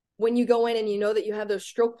when you go in and you know that you have those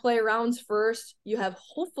stroke play rounds first, you have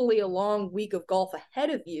hopefully a long week of golf ahead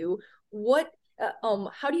of you.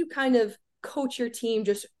 How do you kind of coach your team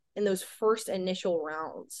just in those first initial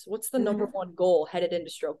rounds? What's the number one goal headed into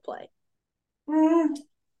stroke play? I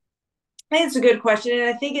think it's a good question. And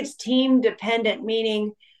I think it's team dependent,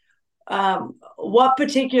 meaning what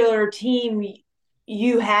particular team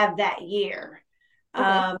you have that year.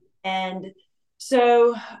 Okay. And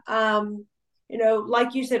so,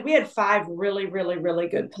 like you said, we had 5 really, really, really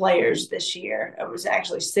good players this year. It was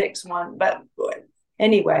actually 6 one, but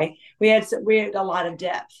anyway, we had a lot of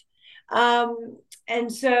depth.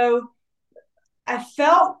 And so I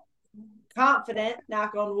felt confident,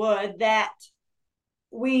 knock on wood, that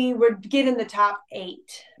we would get in the top 8,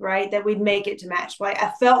 right? That we'd make it to match play.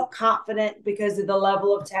 I felt confident because of the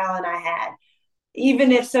level of talent I had.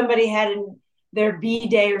 Even if somebody had their B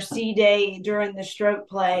day or C day during the stroke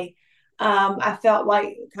play, I felt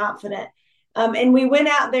like confident. And we went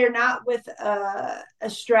out there not with a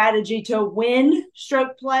strategy to win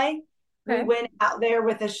stroke play. Okay. We went out there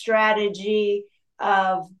with a strategy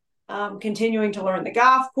of continuing to learn the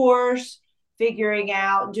golf course, figuring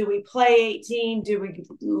out, do we play 18? Do we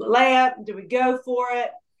lay up? Do we go for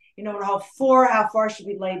it? In hole 4, how far should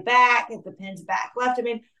we lay back? If the pin's back left. I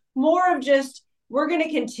mean, more of just, we're going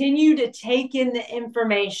to continue to take in the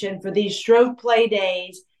information for these stroke play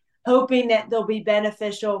days, hoping that they'll be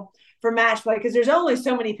beneficial for match play, because there's only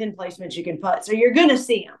so many pin placements you can put. So you're going to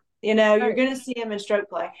see them, you're going to see them in stroke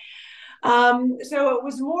play. So it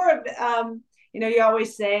was more of, you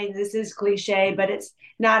always say this is cliche, but it's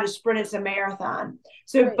not a sprint, it's a marathon.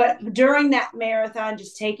 So, right. But during that marathon,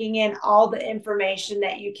 just taking in all the information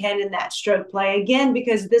that you can in that stroke play, again,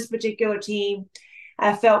 because this particular team,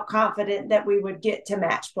 I felt confident that we would get to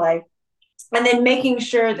match play. And then making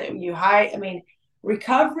sure that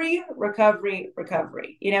recovery,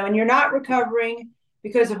 and you're not recovering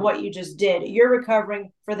because of what you just did. You're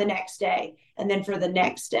recovering for the next day and then for the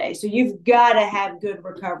next day. So you've got to have good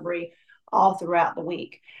recovery all throughout the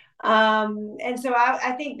week. And so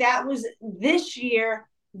I think that was this year,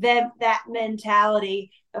 that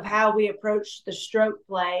mentality of how we approached the stroke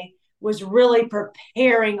play was really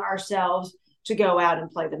preparing ourselves to go out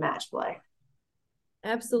and play the match play.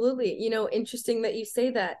 Absolutely. Interesting that you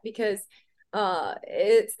say that, because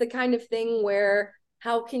it's the kind of thing where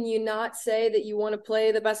how can you not say that you want to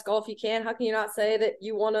play the best golf you can? How can you not say that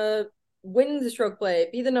you want to win the stroke play,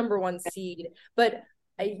 be the number 1 seed? But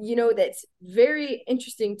that's very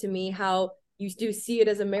interesting to me how you do see it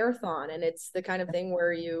as a marathon, and it's the kind of thing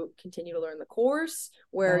where you continue to learn the course,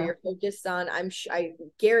 where you're focused on, I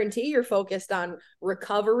guarantee you're focused on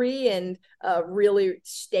recovery and really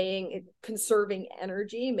conserving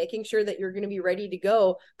energy, making sure that you're going to be ready to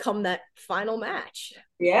go come that final match.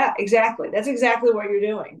 Yeah, exactly. That's exactly what you're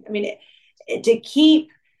doing. I mean, to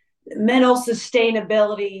keep mental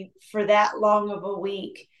sustainability for that long of a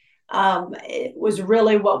week, it was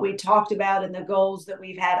really what we talked about in the goals that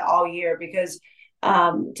we've had all year, because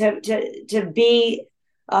to be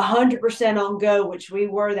 100% on go, which we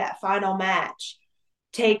were that final match,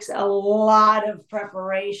 takes a lot of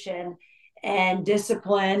preparation and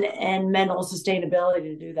discipline and mental sustainability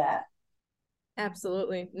to do that.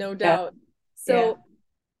 Absolutely. No doubt. Yeah. So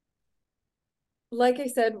like I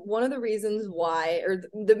said, one of the reasons why, or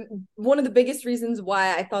one of the biggest reasons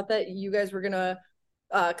why I thought that you guys were going to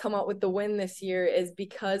come out with the win this year is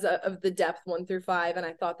because of the depth 1 through 5, and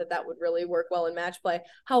I thought that would really work well in match play.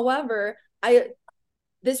 However,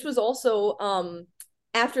 this was also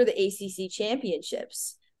after the ACC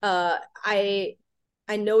championships. I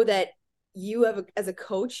know that you as a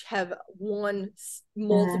coach have won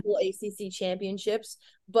multiple ACC championships,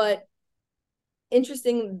 but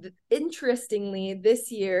interestingly,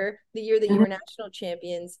 this year, the year that you were national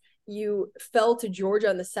champions, you fell to Georgia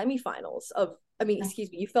in the semifinals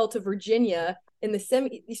you fell to Virginia in the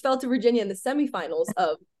semifinals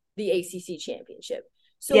of the ACC championship.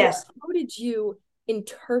 So yes. How did you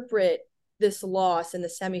interpret this loss in the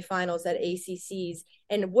semifinals at ACCs,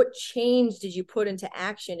 and what change did you put into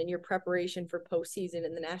action in your preparation for postseason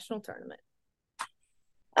in the national tournament?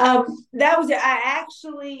 That was it.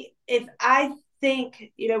 I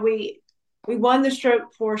think, we won the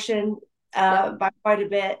stroke portion by quite a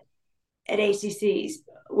bit at ACCs,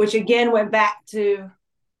 which again went back to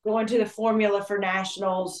going to the formula for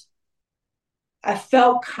nationals. I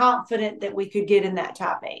felt confident that we could get in that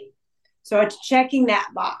top 8. So it's checking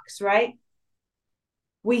that box, right?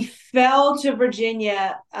 We fell to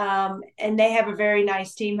Virginia, and they have a very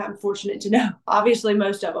nice team. I'm fortunate to know, obviously,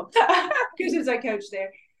 most of them, because as I coach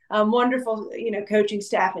there, wonderful, coaching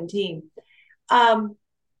staff and team. Of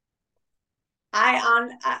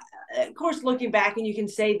course, looking back, and you can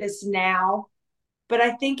say this now, but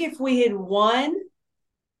I think if we had won,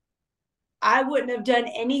 I wouldn't have done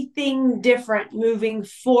anything different moving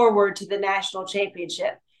forward to the national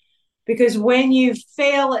championship. Because when you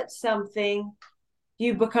fail at something,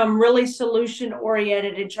 you become really solution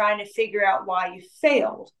oriented and trying to figure out why you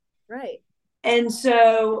failed. Right. And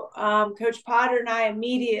so Coach Potter and I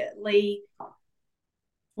immediately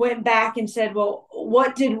went back and said, well,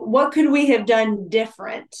 what could we have done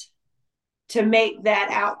different to make that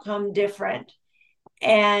outcome different?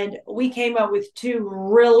 And we came up with two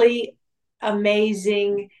really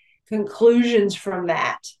amazing conclusions from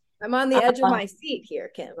that. I'm on the edge of my seat here,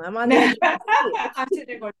 Kim. I'm on the edge of my seat. I'm sitting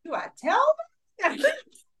there going, do I tell them?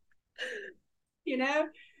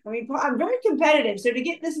 I mean, I'm very competitive, so to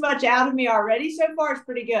get this much out of me already so far is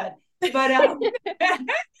pretty good. But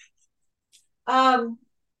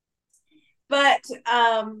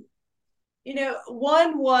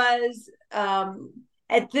one was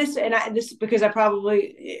at this, and this is because I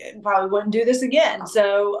probably wouldn't do this again.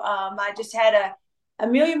 So I just had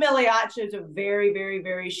Amelia Miliaccio is a very, very,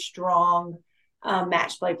 very strong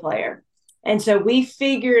match play player. And so we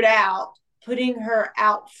figured out putting her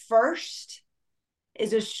out first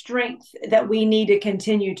is a strength that we need to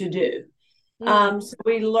continue to do. So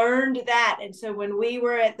we learned that. And so when we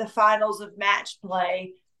were at the finals of match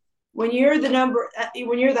play, when you're the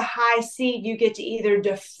high seed, you get to either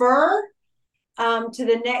defer to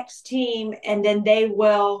the next team, and then they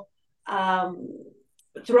will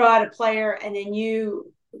throw out a player, and then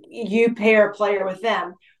you pair a player with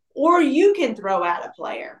them, or you can throw out a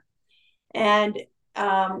player, and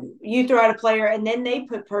you throw out a player, and then they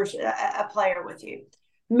put a player with you.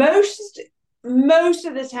 Most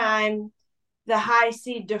of the time, the high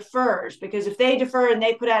seed defers, because if they defer and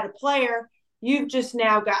they put out a player, you've just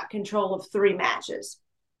now got control of 3 matches.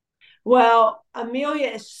 Well, Amelia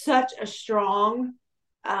is such a strong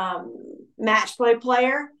match play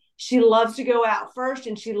player. She loves to go out first,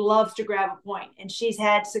 and she loves to grab a point. And she's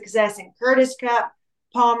had success in Curtis Cup,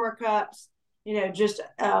 Palmer Cups, just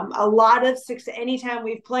a lot of success. Anytime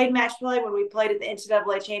we've played match play, when we played at the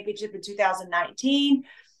NCAA Championship in 2019,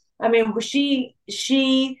 I mean, she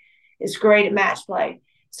is great at match play.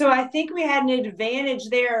 So I think we had an advantage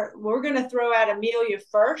there. We're going to throw out Amelia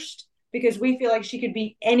first because we feel like she could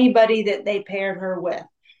beat anybody that they paired her with.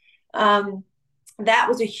 That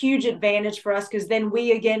was a huge advantage for us, because then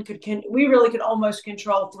we really could almost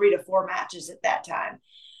control 3 to 4 matches at that time.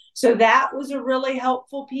 So that was a really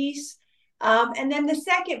helpful piece. And then the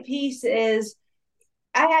second piece is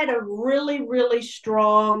I had a really, really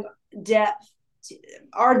strong depth.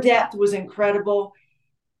 Our depth was incredible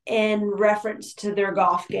in reference to their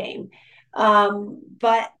golf game.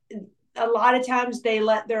 But a lot of times they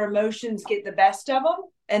let their emotions get the best of them.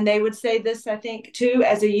 And they would say this, I think, too,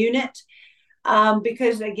 as a unit.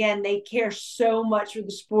 Because, again, they care so much for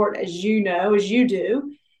the sport, as you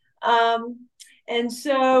do. And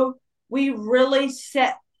so we really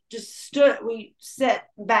set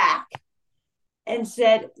back and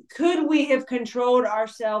said, could we have controlled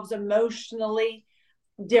ourselves emotionally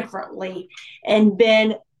differently and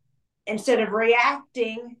been, instead of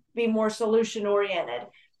reacting, be more solution oriented?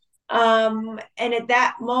 And at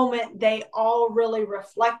that moment, they all really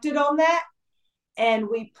reflected on that. And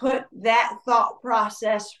we put that thought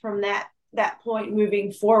process from that point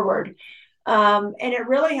moving forward. And it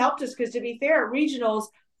really helped us, because, to be fair, at regionals,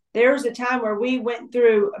 there was a time where we went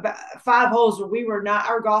through about 5 holes where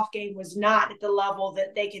our golf game was not at the level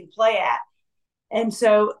that they can play at. And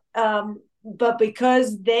so, but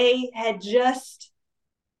because we had just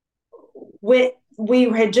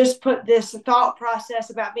put this thought process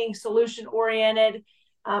about being solution oriented,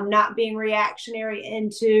 not being reactionary,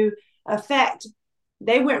 into effect,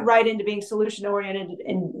 they went right into being solution oriented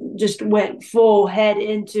and just went full head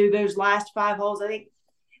into those last 5 holes. I think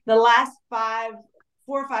the last 4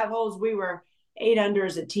 or 5 holes, we were 8 under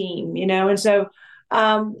as a team, and so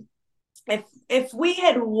if we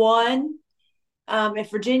had won, if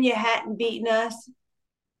Virginia hadn't beaten us,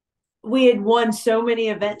 we had won so many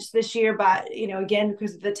events this year by, again,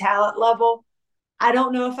 because of the talent level. I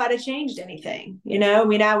don't know if I'd have changed anything. I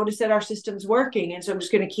mean, I would have said our system's working, and so I'm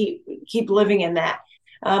just going to keep living in that.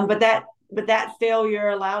 But that failure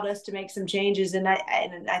allowed us to make some changes, and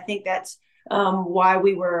I think that's why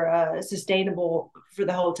we were sustainable for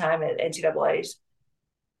the whole time at NCAA's.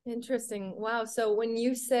 Interesting. Wow. So when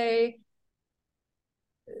you say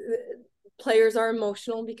players are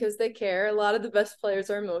emotional because they care. A lot of the best players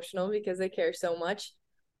are emotional because they care so much.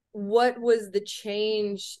 What was the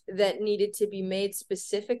change that needed to be made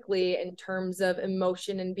specifically in terms of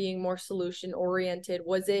emotion and being more solution oriented?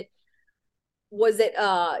 Was it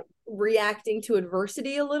reacting to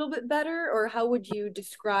adversity a little bit better, or how would you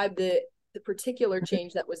describe the particular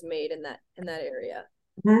change that was made in that area?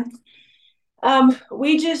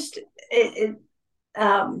 We just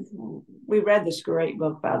we read this great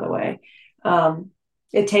book, by the way.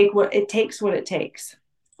 It takes what it takes.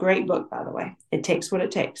 Great book, by the way. It takes what it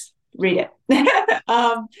takes. Read it.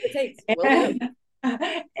 It takes.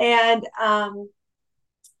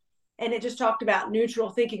 And it just talked about neutral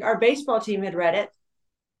thinking. Our baseball team had read it,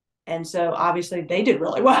 and so obviously they did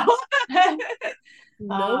really well.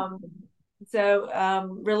 Nope.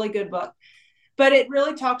 Really good book. But it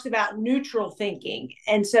really talks about neutral thinking,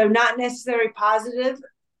 and so not necessarily positive,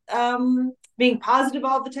 being positive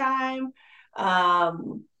all the time,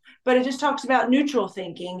 but it just talks about neutral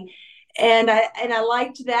thinking. And I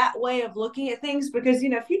liked that way of looking at things, because,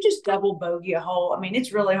 if you just double bogey a hole, I mean,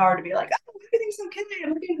 it's really hard to be like, oh, everything's okay,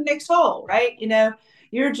 I'm looking at the next hole, right?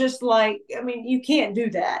 You're just like, I mean, you can't do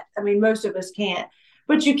that. I mean, most of us can't,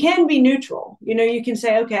 but you can be neutral. You can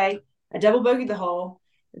say, okay, I double bogeyed the hole.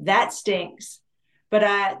 That stinks.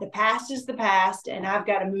 But the past is the past, and I've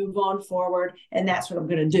got to move on forward, and that's what I'm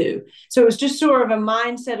going to do. So it was just sort of a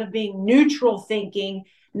mindset of being neutral thinking,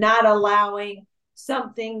 not allowing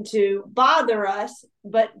something to bother us,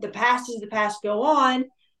 but the past is the past, go on,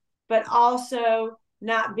 but also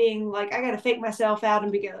not being like, I got to fake myself out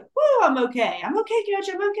and be like, whoa, I'm okay,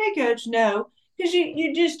 coach. No, because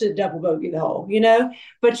you just a double bogey the hole,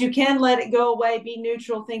 but you can let it go away, be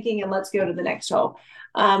neutral thinking, and let's go to the next hole.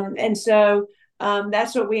 And so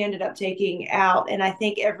that's what we ended up taking out. And I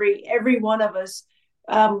think every one of us,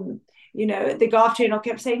 the Golf Channel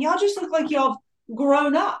kept saying, y'all just look like y'all have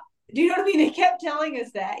grown up. Do you know what I mean? They kept telling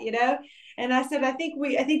us that, and I said, I think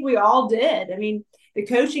we all did. I mean, the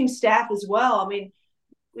coaching staff as well. I mean,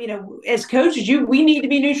 as coaches, we need to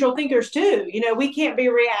be neutral thinkers too. We can't be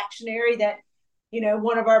reactionary that,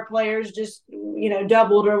 one of our players just,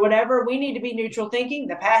 doubled or whatever. We need to be neutral thinking.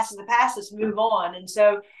 The past is the past. Let's move on. And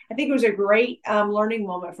so I think it was a great learning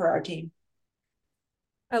moment for our team.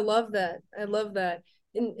 I love that.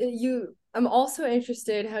 And I'm also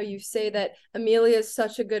interested how you say that Amelia is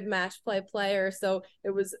such a good match play player. So it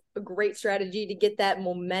was a great strategy to get that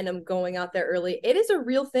momentum going out there early. It is a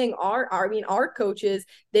real thing. Our coaches,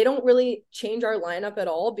 they don't really change our lineup at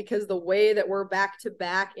all, because the way that we're back to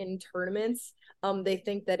back in tournaments, they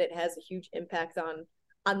think that it has a huge impact on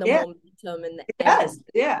the momentum and the yes.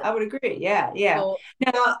 Yeah, I would agree. Yeah. So,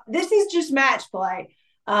 now this is just match play.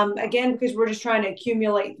 Again, because we're just trying to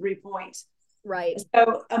accumulate 3 points. Right.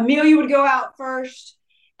 So Amelia would go out first,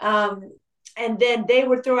 and then they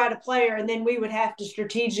would throw out a player, and then we would have to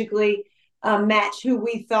strategically match who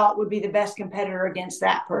we thought would be the best competitor against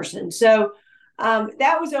that person. So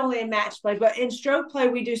that was only in match play. But in stroke play,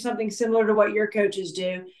 we do something similar to what your coaches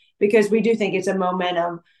do, because we do think it's a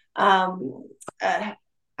momentum. Our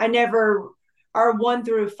 1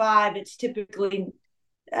 through 5, it's typically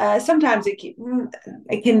sometimes it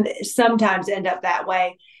can sometimes end up that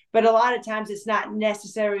way. But a lot of times it's not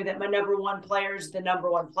necessary that my number 1 player is the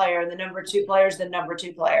number 1 player and the number 2 player is the number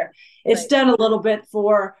 2 player. It's done a little bit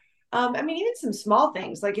for, even some small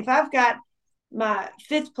things. Like if I've got my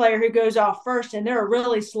 5th player who goes off first and they're a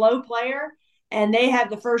really slow player and they have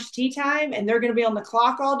the first tee time and they're going to be on the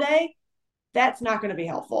clock all day, that's not going to be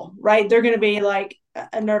helpful, right? They're going to be like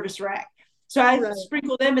a nervous wreck. So I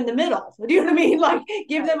sprinkle them in the middle. Do you know what I mean? Like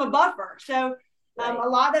give them a buffer. So a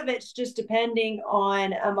lot of it's just depending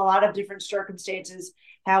on a lot of different circumstances,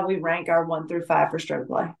 how we rank our 1 through 5 for stroke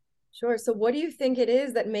play. Sure. So what do you think it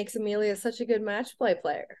is that makes Amelia such a good match play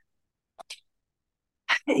player?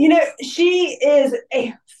 She is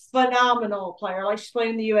a phenomenal player. Like she's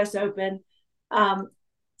playing the U.S. Open.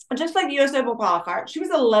 Just like the U.S. Open qualifier, she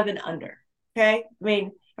was 11 under. Okay. I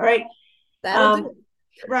mean, all right. That'll do.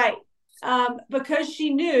 Right. Because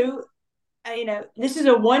she knew, this is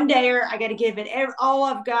a one-dayer. I got to give it all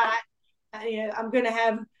I've got. I'm going to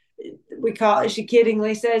have, we call it, she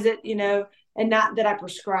kiddingly says it, and not that I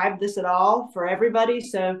prescribe this at all for everybody.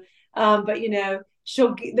 So, but,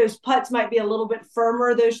 those putts might be a little bit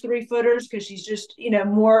firmer, those 3-footers, because she's just,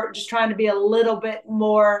 more just trying to be a little bit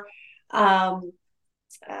more,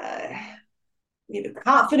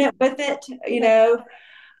 confident with it,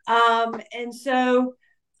 and so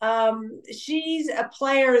she's a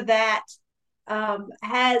player that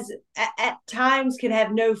has at times can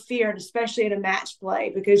have no fear, and especially in a match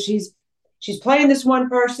play, because she's playing this one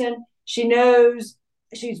person. She knows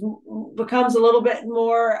she's becomes a little bit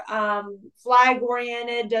more flag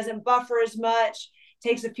oriented, doesn't buffer as much,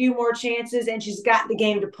 takes a few more chances, and she's got the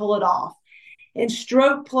game to pull it off. In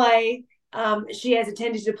stroke play, she has a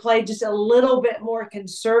tendency to play just a little bit more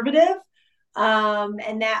conservative.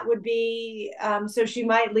 And that would be, so she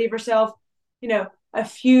might leave herself, a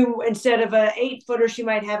few, instead of a 8-footer, she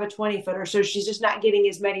might have a 20-footer. So she's just not getting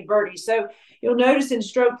as many birdies. So you'll notice in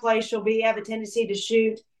stroke play, she'll have a tendency to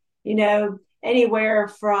shoot, anywhere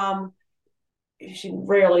from, she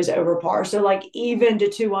rarely is over par. So like even to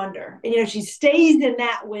 2 under, and, she stays in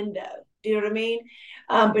that window. Do you know what I mean?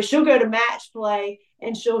 But she'll go to match play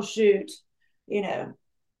and she'll shoot,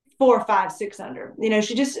 4, 5, 6 under.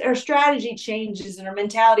 Her strategy changes and her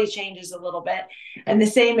mentality changes a little bit. And the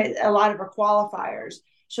same at a lot of her qualifiers.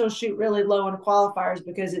 She'll shoot really low in qualifiers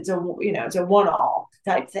because it's a one-all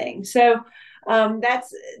type thing. So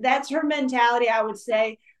that's her mentality, I would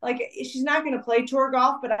say. Like, she's not going to play tour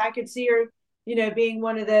golf, but I could see her, being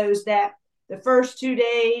one of those that the first 2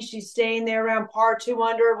 days she's staying there around par 2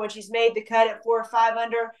 under. When she's made the cut at 4 or 5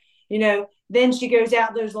 under, then she goes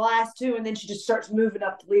out those last 2, and then she just starts moving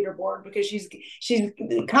up the leaderboard because she's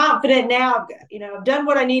confident now. I've done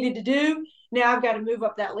what I needed to do. Now I've got to move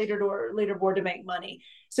up that leaderboard to make money.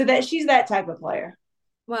 So that she's that type of player.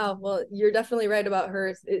 Wow. Well, you're definitely right about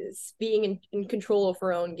her being in control of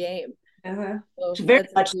her own game. So very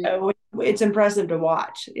much so. It's impressive to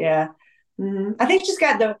watch. Yeah. Mm-hmm. I think she's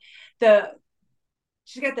got the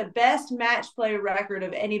best match play record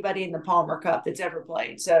of anybody in the Palmer Cup that's ever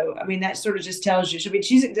played. So, I mean, that sort of just tells you.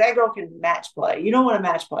 That girl can match play. You don't want a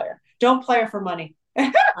match player. Don't play her for money.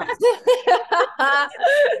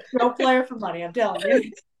 Don't play her for money. I'm telling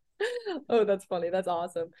you. Oh, that's funny. That's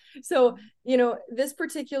awesome. So, this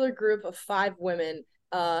particular group of 5 women,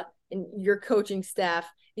 and your coaching staff,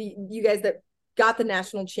 you guys that got the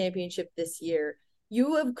national championship this year,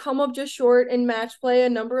 you have come up just short in match play a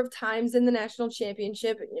number of times in the national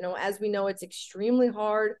championship. As we know, it's extremely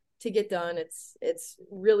hard to get done. It's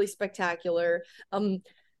really spectacular.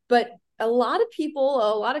 But a lot of people,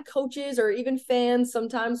 a lot of coaches or even fans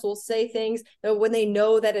sometimes will say things that when they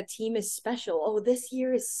know that a team is special. Oh, this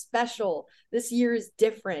year is special. This year is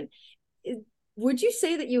different. Would you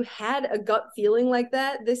say that you had a gut feeling like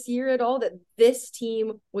that this year at all, that this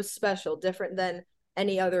team was special, different than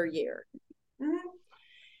any other year?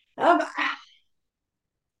 I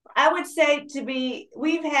would say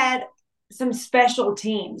we've had some special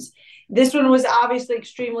teams. This one was obviously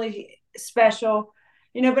extremely special,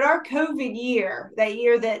 but our COVID year, that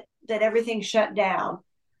year that everything shut down,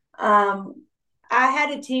 I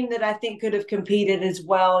had a team that I think could have competed as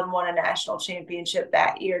well and won a national championship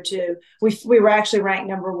that year too. We were actually ranked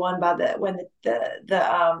number 1 when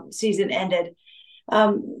the season ended.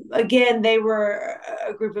 Again, they were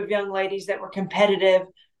a group of young ladies that were competitive,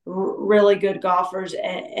 really good golfers,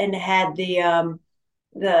 and had the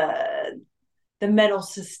mental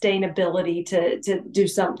sustainability to do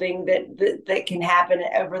something that can happen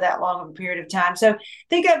over that long of a period of time. So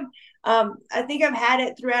I think I've had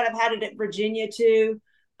it throughout. I've had it at Virginia too,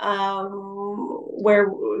 where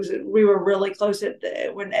we were really close at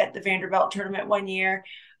the Vanderbilt tournament one year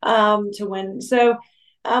to win. So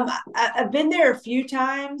I've been there a few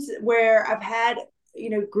times where I've had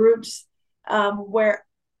groups where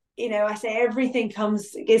I say everything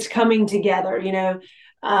is coming together.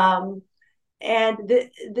 And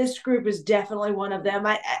this group is definitely one of them.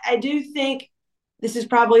 I do think this is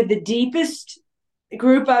probably the deepest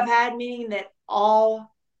group I've had, meaning that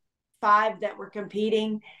all 5 that were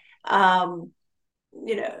competing, they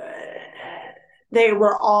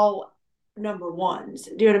were all number 1s.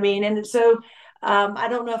 Do you know what I mean? And so I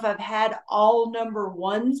don't know if I've had all number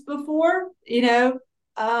 1s before, so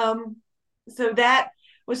that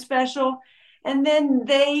was special. And then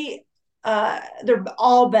they're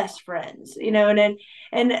all best friends,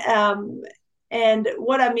 and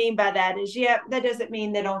what I mean by that is, that doesn't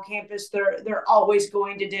mean that on campus they're always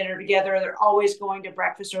going to dinner together, or they're always going to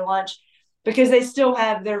breakfast or lunch, because they still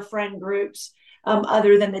have their friend groups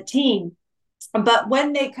other than the team. But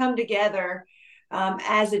when they come together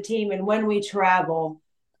as a team, and when we travel,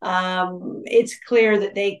 it's clear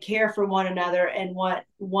that they care for one another and want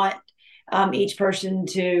each person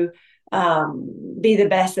to be the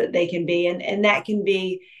best that they can be, and that can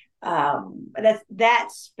be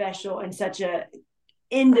that's special in such a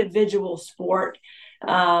individual sport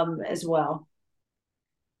as well.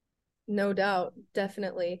 No doubt,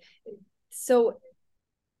 definitely. So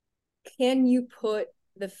can you put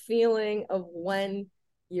the feeling of when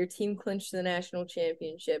your team clinched the national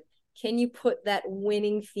championship, can you put that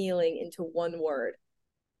winning feeling into one word?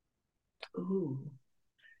 Ooh.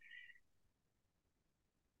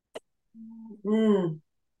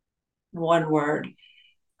 One word.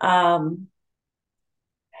 Um,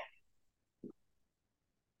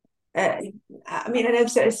 I mean, I know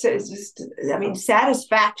it's just, I mean,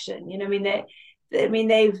 satisfaction. You know, I mean I mean,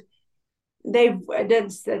 they've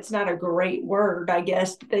that's not a great word, I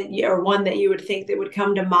guess, or one that you would think that would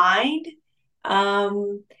come to mind.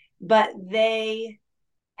 Um, but they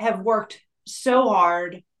have worked so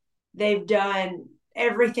hard. They've done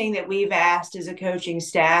everything that we've asked as a coaching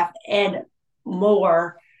staff and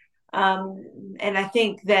more. And I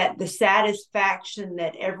think that the satisfaction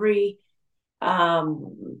that every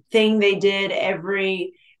thing they did,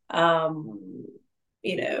 every, um,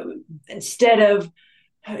 instead of,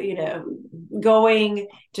 going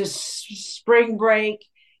to spring break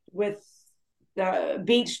with the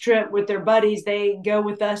beach trip with their buddies, they go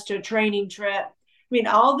with us to a training trip. I mean,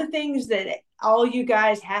 all the things that all you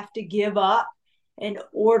guys have to give up in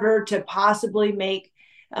order to possibly make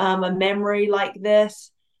a memory like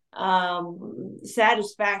this.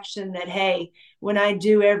 Satisfaction that, hey, when I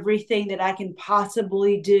do everything that I can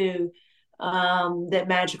possibly do, that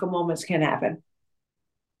magical moments can happen.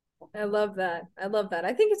 I love that. I love that.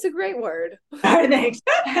 I think it's a great word. All right, thanks.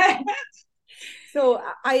 So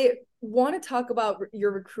I want to talk about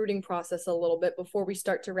your recruiting process a little bit before we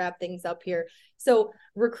start to wrap things up here. So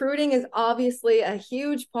recruiting is obviously a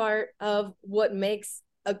huge part of what makes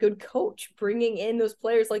a good coach, bringing in those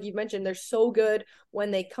players. Like you mentioned, they're so good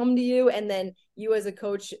when they come to you, and then you as a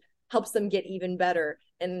coach helps them get even better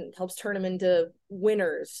and helps turn them into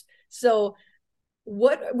winners. So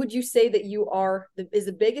what would you say that is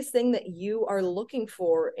the biggest thing that you are looking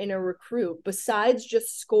for in a recruit besides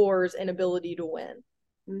just scores and ability to win?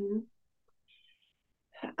 Mm-hmm.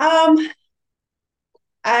 Um,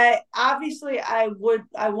 I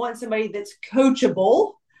want somebody that's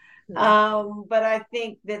coachable. But I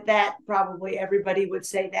think that probably everybody would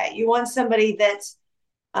say that you want somebody that's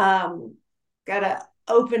got an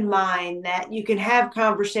open mind, that you can have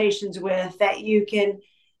conversations with, that you can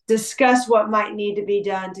discuss what might need to be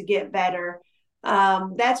done to get better.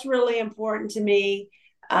 That's really important to me.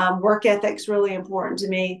 Work ethic's really important to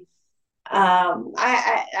me.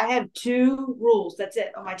 I have two rules. That's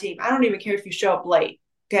it on my team. I don't even care if you show up late.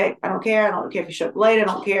 Okay. I don't care. I don't care if you show up late. I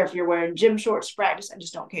don't care if you're wearing gym shorts to practice. I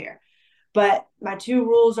just don't care. But my two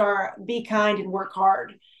rules are be kind and work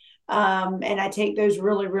hard. And I take those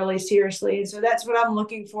really, really seriously. And so that's what I'm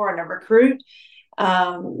looking for in a recruit.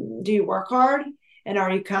 Do you work hard and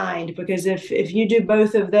are you kind? Because if you do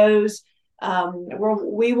both of those,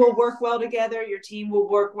 we will work well together. Your team will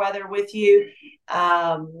work well with you.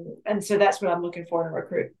 And so that's what I'm looking for in a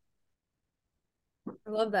recruit. I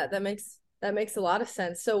love that. That makes a lot of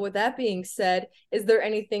sense. So with that being said, is there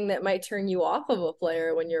anything that might turn you off of a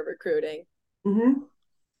player when you're recruiting? Mm-hmm.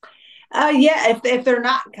 Yeah, if they're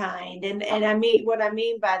not kind, and what I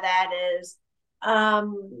mean by that is,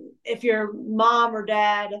 if your mom or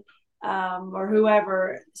dad, or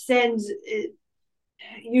whoever sends it,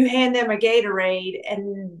 you hand them a Gatorade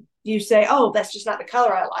and you say, "Oh, that's just not the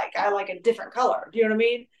color I like. I like a different color." Do you know what I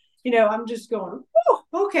mean? I'm just going, "Oh,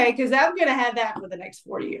 okay," because I'm going to have that for the next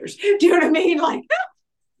 4 years. Do you know what I mean? Like,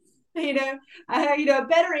 a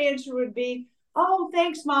better answer would be, "Oh,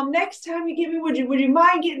 thanks, Mom. Next time you give me, would you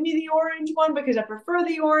mind getting me the orange one because I prefer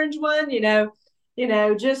the orange one?"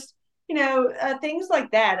 Just things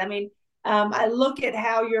like that. I mean, I look at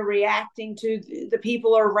how you're reacting to the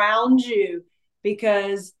people around you,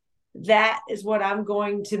 because that is what I'm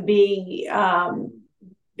going to be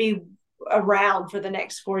around for the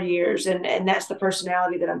next 4 years, and that's the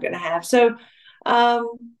personality that I'm going to have. So, I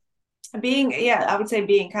would say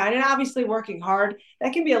being kind and obviously working hard.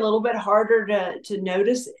 That can be a little bit harder to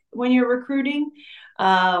notice when you're recruiting,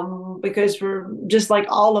 because we're just like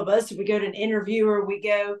all of us. If we go to an interview or we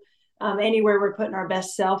go anywhere, we're putting our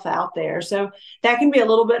best self out there. So that can be a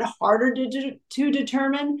little bit harder to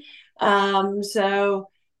determine.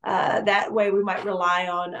 That way we might rely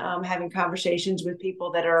on having conversations with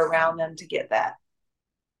people that are around them to get that.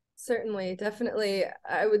 Certainly, definitely.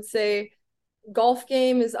 I would say golf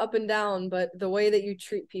game is up and down, but the way that you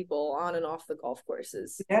treat people on and off the golf course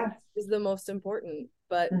is the most important.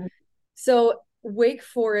 But so Wake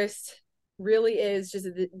Forest really is just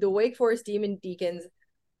the Wake Forest Demon Deacons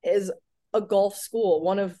is a golf school,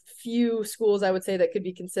 one of few schools I would say that could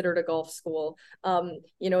be considered a golf school.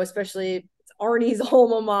 Especially Arnie's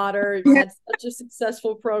alma mater. You had such a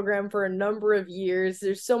successful program for a number of years.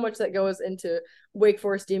 There's so much that goes into Wake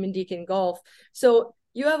Forest Demon Deacon golf. So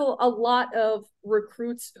you have a lot of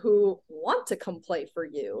recruits who want to come play for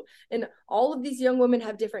you. And all of these young women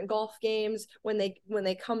have different golf games when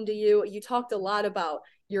they come to you. You talked a lot about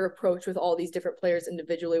your approach with all these different players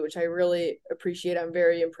individually, which I really appreciate. I'm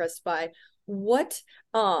very impressed by. What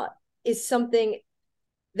is something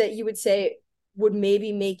that you would say would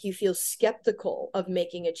maybe make you feel skeptical of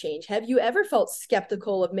making a change? Have you ever felt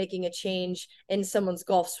skeptical of making a change in someone's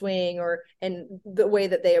golf swing or in the way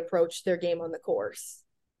that they approach their game on the course?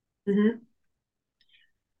 Mm-hmm.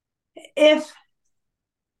 If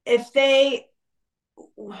they,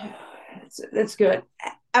 that's good.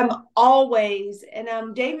 I'm always,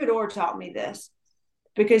 and David Orr taught me this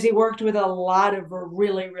because he worked with a lot of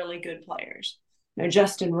really, really good players. You know,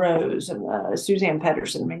 Justin Rose and Suzanne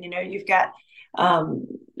Pedersen. I mean, you know, you've got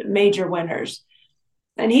major winners,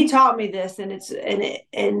 and he taught me this, and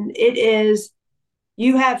it is,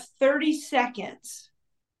 you have 30 seconds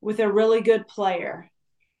with a really good player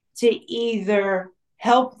to either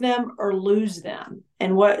help them or lose them.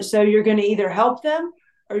 And so you're going to either help them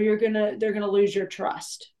or they're going to lose your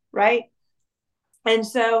trust, right? And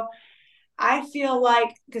so I feel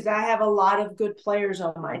like, because I have a lot of good players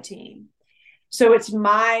on my team, so it's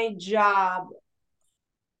my job.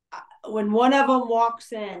 When one of them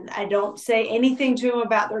walks in, I don't say anything to them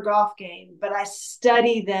about their golf game, but I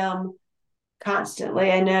study them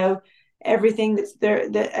constantly. I know everything that's there,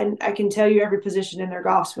 and I can tell you every position in their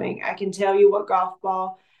golf swing. I can tell you what golf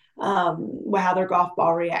ball, how their golf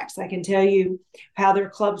ball reacts. I can tell you how their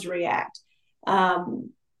clubs react.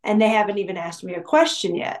 And they haven't even asked me a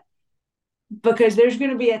question yet, because there's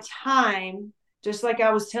going to be a time, just like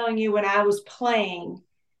I was telling you when I was playing,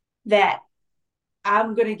 that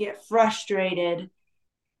I'm going to get frustrated.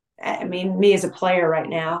 I mean, me as a player right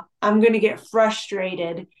now, I'm going to get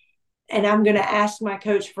frustrated and I'm going to ask my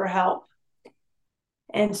coach for help.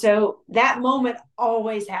 And so that moment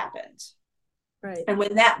always happens. Right. And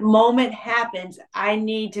when that moment happens, I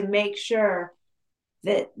need to make sure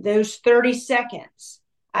that those 30 seconds,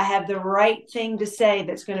 I have the right thing to say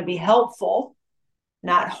that's going to be helpful,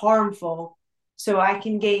 not harmful, so I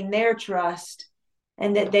can gain their trust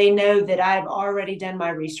and that they know that I've already done my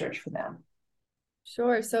research for them.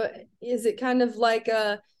 Sure. So is it kind of like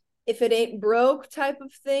a if it ain't broke type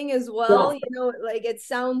of thing as well? Yeah. You know, like it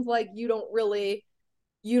sounds like you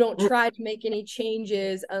don't try to make any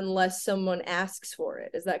changes unless someone asks for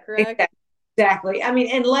it. Is that correct? Exactly. I mean,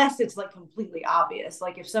 unless it's like completely obvious,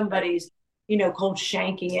 like if somebody's, you know, cold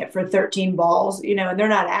shanking it for 13 balls, you know, and they're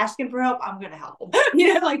not asking for help, I'm going to help them.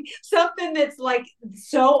 You know, like something that's like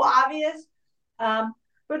so obvious.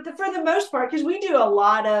 But for the most part, because we do a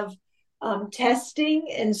lot of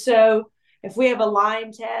testing. And so if we have a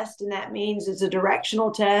line test, and that means it's a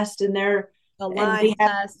directional test, and a line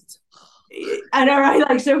test. I know, right?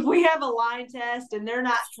 Like, so if we have a line test and they're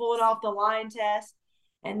not pulling off the line test,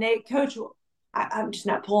 and they coach, I'm just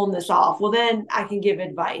not pulling this off. Well, then I can give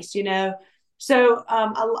advice, you know? So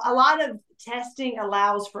a lot of testing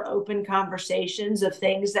allows for open conversations of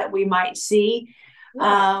things that we might see.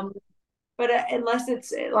 Yeah. But unless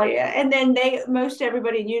it's like, and then most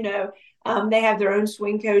everybody, you know, they have their own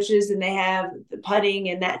swing coaches and they have the putting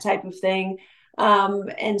and that type of thing.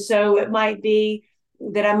 And so it might be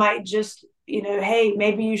that I might just, you know, hey,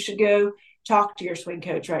 maybe you should go talk to your swing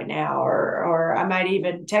coach right now. Or I might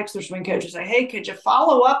even text their swing coach and say, hey, could you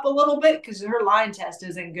follow up a little bit? Because her line test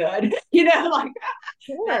isn't good. You know, like.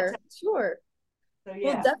 Sure. So,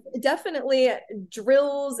 yeah. Well, definitely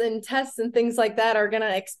drills and tests and things like that are going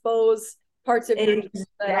to expose parts of your game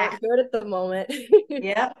that aren't good at the moment.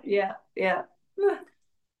 Yeah.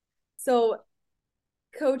 So,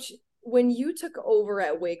 Coach, when you took over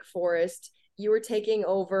at Wake Forest, you were taking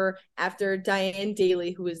over after Diane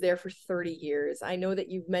Daly, who was there for 30 years. I know that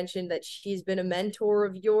you've mentioned that she's been a mentor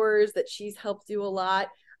of yours, that she's helped you a lot.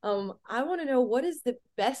 I want to know, what is the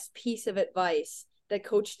best piece of advice that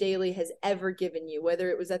Coach Daly has ever given you, whether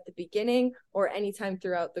it was at the beginning or anytime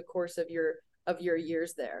throughout the course of your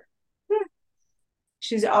years there?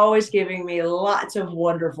 She's always giving me lots of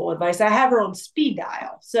wonderful advice. I have her on speed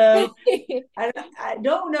dial, so I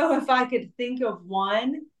don't know if I could think of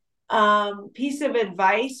one piece of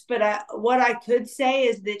advice, but what I could say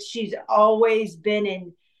is that she's always been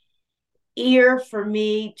an ear for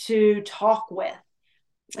me to talk with.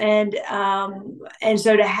 And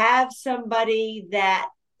so to have somebody that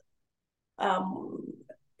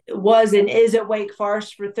was and is at Wake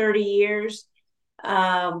Forest for 30 years,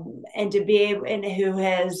 and to be able, and who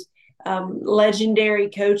has legendary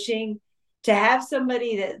coaching, to have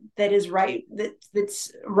somebody that is right,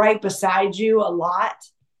 that's right beside you a lot,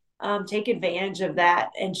 take advantage of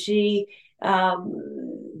that. And she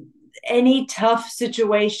any tough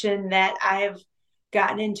situation that I have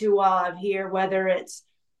gotten into while I'm here, whether it's,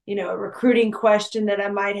 a recruiting question that I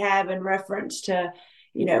might have in reference to,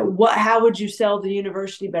 how would you sell the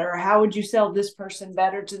university better? How would you sell this person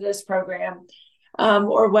better to this program?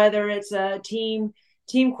 Or whether it's a team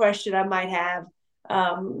question I might have.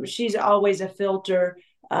 She's always a filter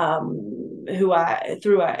who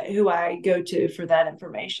I go to for that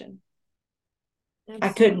information. Absolutely.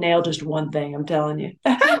 I couldn't nail just one thing, I'm telling you.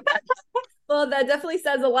 Well, that definitely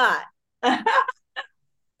says a lot.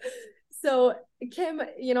 So, Kim,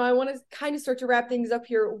 I want to kind of start to wrap things up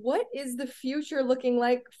here. What is the future looking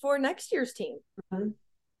like for next year's team?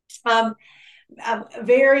 I'm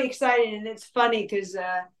very excited, and it's funny because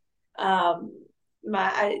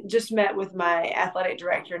I just met with my athletic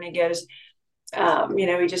director, and he goes,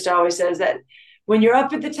 he just always says that when you're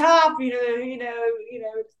up at the top,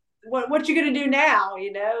 what you're going to do now,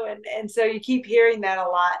 and so you keep hearing that a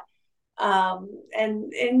lot.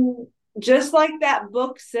 And just like that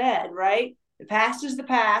book said, right? The past is the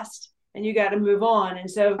past and you got to move on.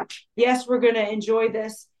 And so, yes, we're going to enjoy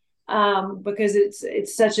this because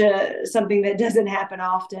it's such something that doesn't happen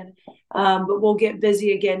often. But we'll get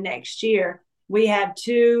busy again next year. We have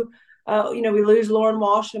two, we lose Lauren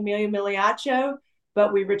Walsh and Amelia Miliaccio,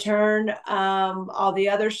 but we return all the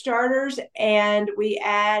other starters, and we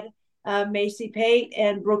add Macy Pate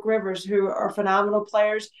and Brooke Rivers, who are phenomenal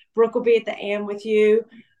players. Brooke will be at the AM with you.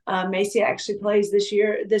 Macy actually plays this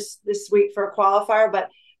week for a qualifier, but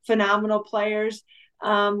phenomenal players.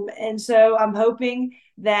 And so I'm hoping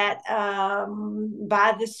that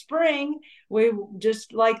by the spring, we,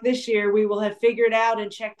 just like this year, we will have figured out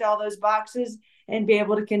and checked all those boxes and be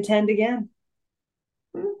able to contend again.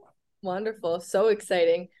 Wonderful. So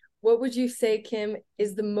exciting. What would you say, Kim,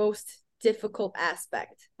 is the most difficult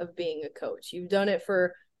aspect of being a coach? You've done it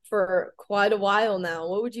for quite a while now.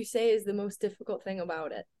 What would you say is the most difficult thing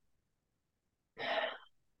about it?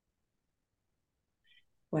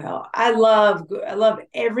 Well, I love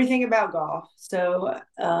everything about golf. So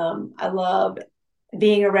I love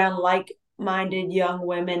being around like-minded young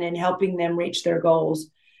women and helping them reach their goals.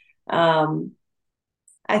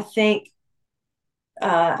 I think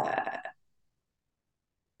I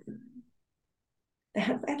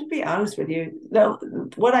have to be honest with you.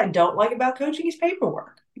 What I don't like about coaching is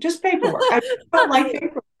paperwork. Just paperwork. I don't like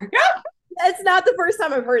paperwork. That's not the first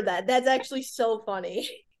time I've heard that. That's actually so funny.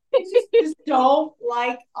 just don't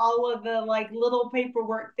like all of the little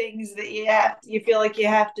paperwork things that you feel like you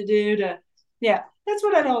have to do to. Yeah, that's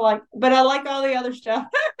what I don't like. But I like all the other stuff.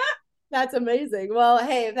 That's amazing. Well,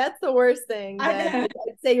 hey, if that's the worst thing, then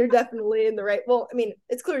I'd say you're definitely in the right. Well, I mean,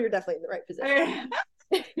 it's clear you're definitely in the right position.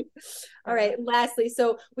 All right. Lastly,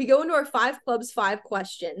 so we go into our 5 clubs, 5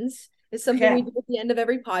 questions. It's something we do at the end of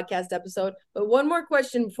every podcast episode. But one more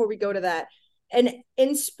question before we go to that. And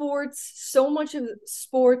in sports, so much of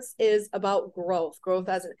sports is about growth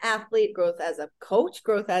as an athlete, growth as a coach,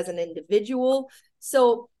 growth as an individual.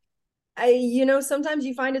 So sometimes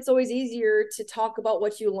you find it's always easier to talk about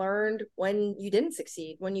what you learned when you didn't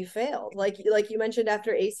succeed, when you failed, like you mentioned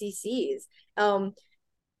after ACCs.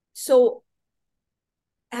 So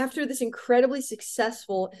after this incredibly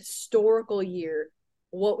successful historical year,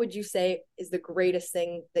 what would you say is the greatest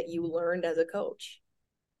thing that you learned as a coach?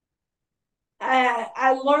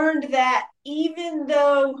 I learned that even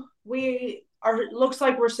though looks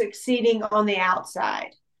like we're succeeding on the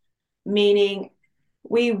outside, meaning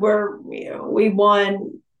we won,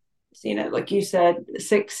 like you said,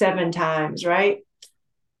 6-7 times, right?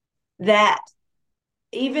 That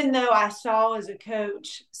even though I saw as a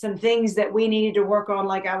coach some things that we needed to work on,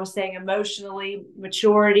 like I was saying, emotionally,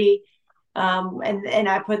 maturity, and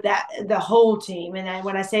I put that the whole team, and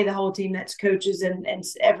when I say the whole team, that's coaches and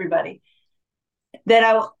everybody.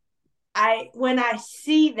 That when I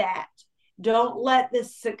see that, don't let the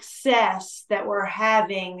success that we're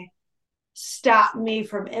having stop me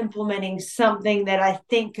from implementing something that I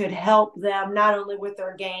think could help them not only with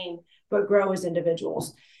their game but grow as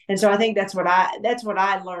individuals. And so I think that's what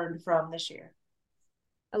I learned from this year.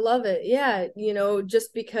 I love it. Yeah,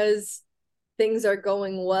 just because things are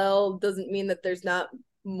going well doesn't mean that there's not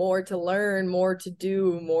more to learn, more to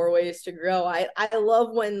do, more ways to grow. I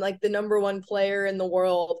love when the number one player in the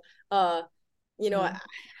world, I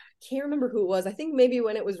can't remember who it was. I think maybe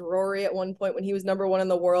when it was Rory at one point when he was number one in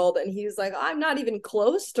the world, and he's like, I'm not even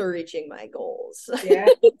close to reaching my goals. Yeah.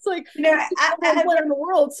 It's like, I won in the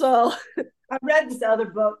world. So I read this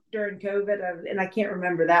other book during COVID, and I can't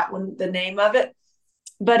remember that one, the name of it,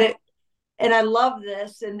 but and I love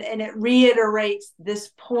this, and it reiterates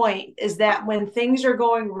this point, is that when things are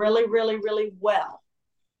going really, really, really well,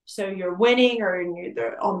 so you're winning or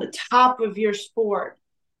you're on the top of your sport,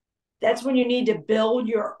 that's when you need to build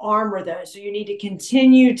your armor, though. So you need to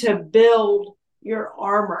continue to build your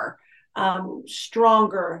armor,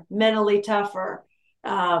 stronger, mentally tougher.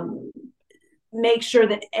 Make sure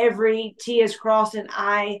that every T is crossed and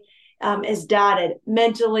I is dotted,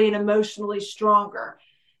 mentally and emotionally stronger,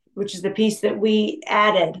 which is the piece that we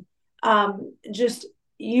added. Just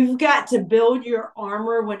you've got to build your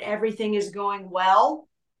armor when everything is going well,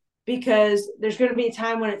 because there's going to be a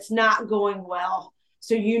time when it's not going well.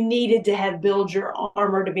 So you needed to have build your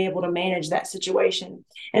armor to be able to manage that situation.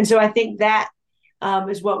 And so I think that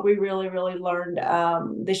is what we really, really learned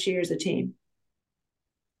this year as a team.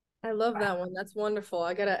 I love that one. That's wonderful.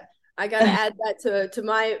 I gotta add that to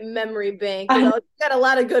my memory bank. You got a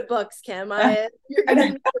lot of good books, Kim. You're gonna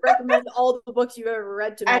need to recommend all the books you've ever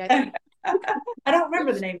read to me. I don't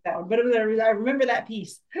remember the name of that one, but I remember that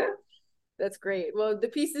piece. That's great. Well, the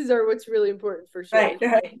pieces are what's really important for sure.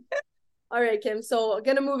 Right. All right, Kim. So I'm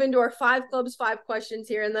gonna move into our 5 clubs, 5 questions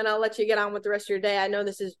here, and then I'll let you get on with the rest of your day. I know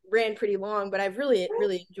this is ran pretty long, but I've really,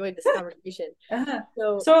 really enjoyed this conversation.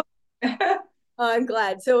 So I'm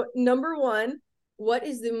glad. So number 1, what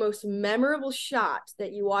is the most memorable shot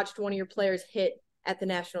that you watched one of your players hit at the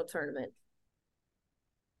national tournament?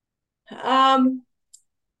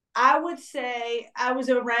 I would say I was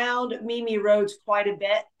around Mimi Rhodes quite a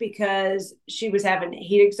bit because she was having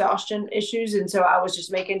heat exhaustion issues. And so I was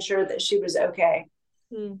just making sure that she was okay.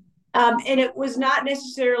 And it was not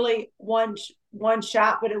necessarily one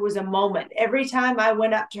shot, but it was a moment. Every time I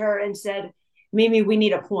went up to her and said, Mimi, we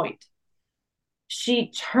need a point,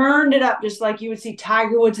 she turned it up just like you would see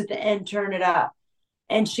Tiger Woods at the end turn it up.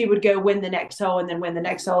 And she would go win the next hole and then win the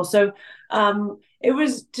next hole. So it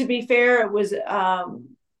was, to be fair, it was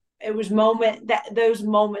those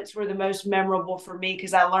moments were the most memorable for me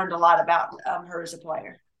because I learned a lot about her as a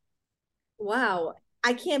player. Wow.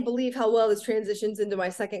 I can't believe how well this transitions into my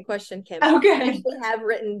second question, Kim. Okay. I actually have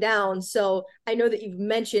written down. So I know that you've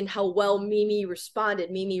mentioned how well Mimi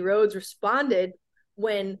responded. Mimi Rhodes responded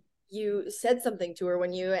when you said something to her,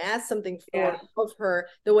 when you asked something of her,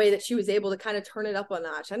 the way that she was able to kind of turn it up a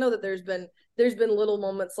notch. I know that there's been little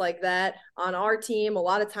moments like that on our team. A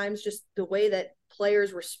lot of times just the way that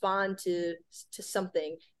players respond to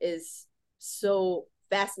something is so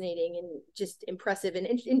fascinating and just impressive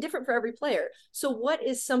and different for every player. So what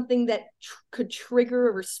is something that could trigger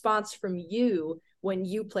a response from you when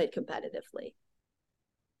you played competitively?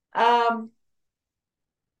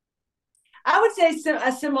 I would say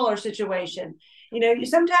a similar situation.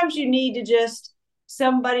 Sometimes you need to just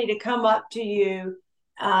somebody to come up to you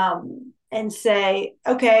and say,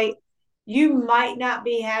 okay, you might not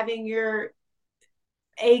be having your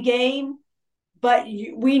A game, but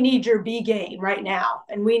we need your B game right now.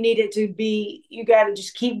 And we need it to be, you got to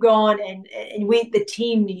just keep going. And the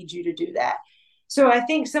team needs you to do that. So I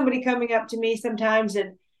think somebody coming up to me sometimes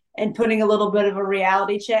and putting a little bit of a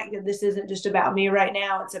reality check that this isn't just about me right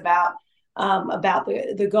now. It's about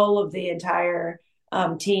the goal of the entire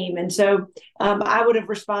team. And so I would have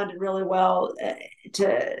responded really well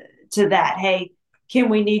to that. Hey, Kim,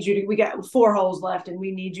 we got 4 holes left and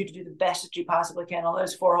we need you to do the best that you possibly can on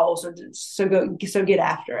those 4 holes. So get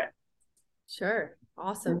after it. Sure.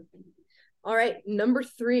 Awesome. All right. Number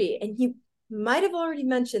 3, and you might have already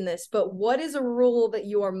mentioned this, but what is a rule that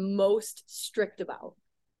you are most strict about?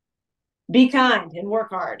 Be kind and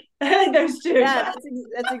work hard. Those 2. Yeah,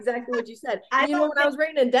 that's exactly what you said. When I was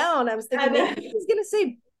writing it down, I was thinking maybe he's gonna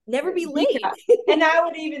say never be late. And I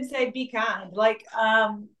would even say be kind. Like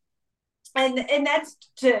and that's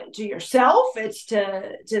to yourself, it's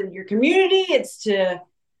to your community, it's to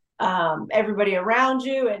everybody around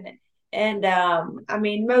you. And I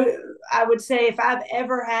mean, I would say if I've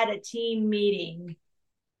ever had a team meeting,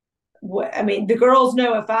 the girls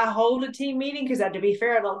know if I hold a team meeting, because to be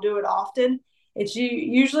fair, I don't do it often. It's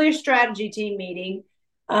usually a strategy team meeting,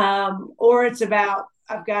 or it's about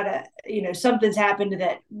I've got to, something's happened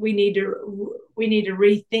that we need to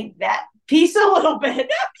rethink that piece a little bit,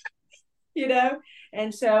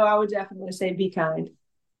 And so I would definitely say be kind.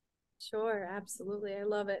 Sure, absolutely, I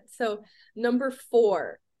love it. So number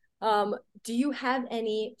 4, do you have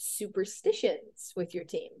any superstitions with your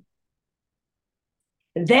team?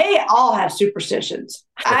 They all have superstitions.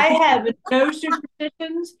 I have no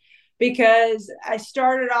superstitions because I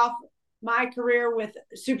started off my career with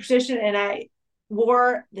superstition and I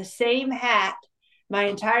wore the same hat my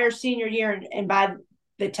entire senior year. And by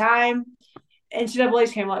the time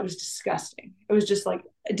NCAA's came along, it was disgusting. It was just like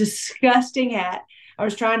a disgusting hat. I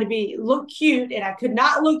was trying to look cute and I could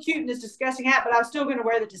not look cute in this disgusting hat, but I was still going to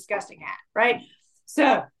wear the disgusting hat. Right.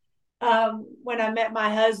 So when I met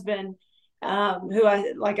my husband, who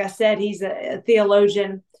like I said, he's a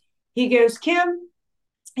theologian. He goes, Kim,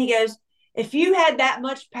 if you had that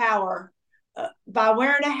much power by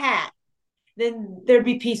wearing a hat, then there'd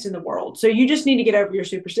be peace in the world. So you just need to get over your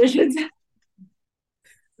superstitions.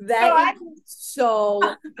 That is so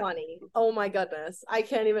funny. Oh my goodness. I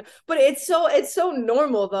can't even, but it's so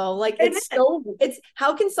normal though. Like it's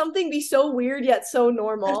how can something be so weird yet so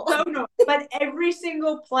normal? So normal. But every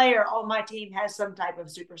single player on my team has some type of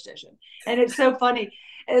superstition. And it's so funny.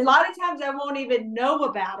 And a lot of times I won't even know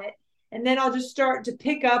about it. And then I'll just start to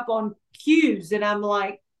pick up on cues. And I'm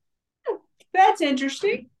like, that's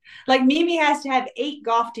interesting. Like Mimi has to have 8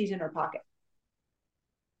 golf tees in her pocket.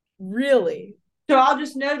 Really? So I'll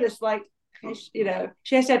just notice, like, she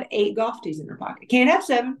has to have 8 golf tees in her pocket. Can't have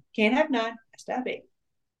 7, can't have 9, has to have 8.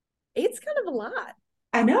 8's kind of a lot.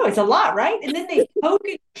 I know, it's a lot, right? And then they poke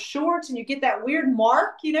in your shorts and you get that weird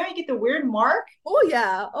mark, you get the weird mark. Oh,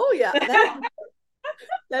 yeah.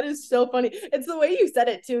 That is so funny. It's the way you said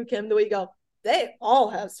it too, Kim, the way you go, they all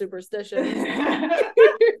have superstitions.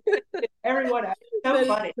 Everyone has. So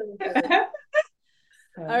funny.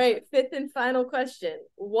 All right, 5th and final question.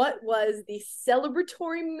 What was the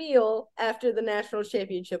celebratory meal after the national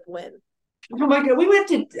championship win? Oh my God, we went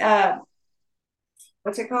to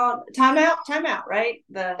what's it called? Timeout, right?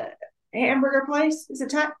 The hamburger place. Is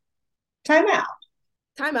it Timeout?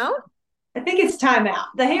 Timeout? I think it's Timeout.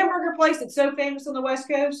 The hamburger place that's so famous on the West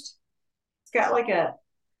Coast. It's got like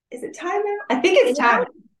is it Timeout? I think it's Timeout.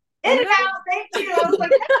 In-N-Out, thank you. I was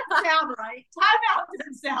like, that doesn't sound right. Timeout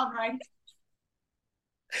doesn't sound right.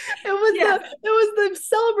 It was the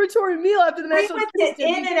celebratory meal after the national championship.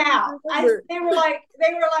 In-N-Out. They were like,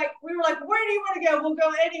 we were like, where do you want to go? We'll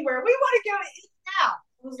go anywhere. We want to go to In-N-Out.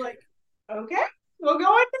 I was like, okay, we'll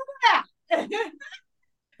go In-N-Out.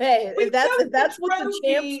 Hey, if that's what the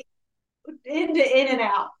champs into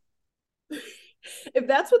In-N-Out. If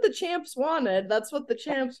that's what the champs wanted, that's what the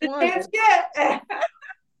champs wanted. Champs get.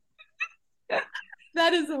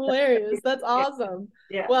 That is hilarious. That's awesome.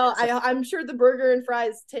 Yeah. Well, I'm sure the burger and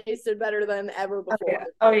fries tasted better than ever before.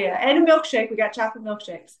 Oh yeah. And a milkshake. We got chocolate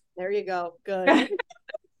milkshakes. There you go. Good.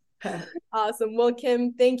 Awesome. Well,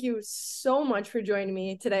 Kim, thank you so much for joining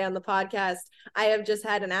me today on the podcast. I have just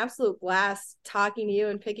had an absolute blast talking to you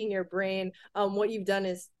and picking your brain. What you've done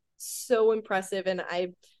is so impressive, and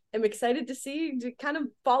I am excited to kind of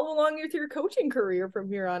follow along with your coaching career from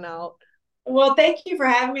here on out. Well, thank you for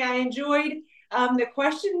having me. I enjoyed the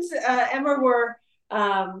questions, Emma, were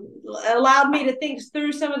allowed me to think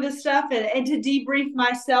through some of this stuff and to debrief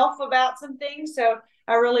myself about some things. So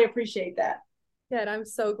I really appreciate that. Good. I'm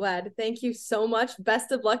so glad. Thank you so much.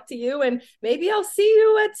 Best of luck to you. And maybe I'll see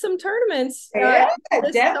you at some tournaments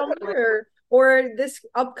this summer or this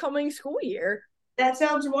upcoming school year. That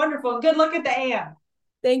sounds wonderful. Good luck at the AM.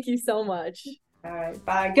 Thank you so much. All right.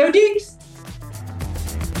 Bye. Go Deeks.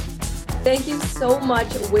 Thank you so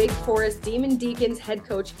much, Wake Forest Demon Deacons head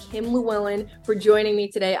coach Kim Lewellen, for joining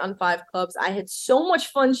me today on 5 Clubs. I had so much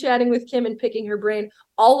fun chatting with Kim and picking her brain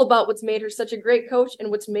all about what's made her such a great coach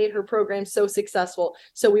and what's made her program so successful.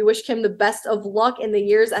 So we wish Kim the best of luck in the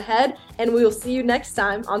years ahead, and we will see you next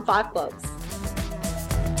time on 5 Clubs.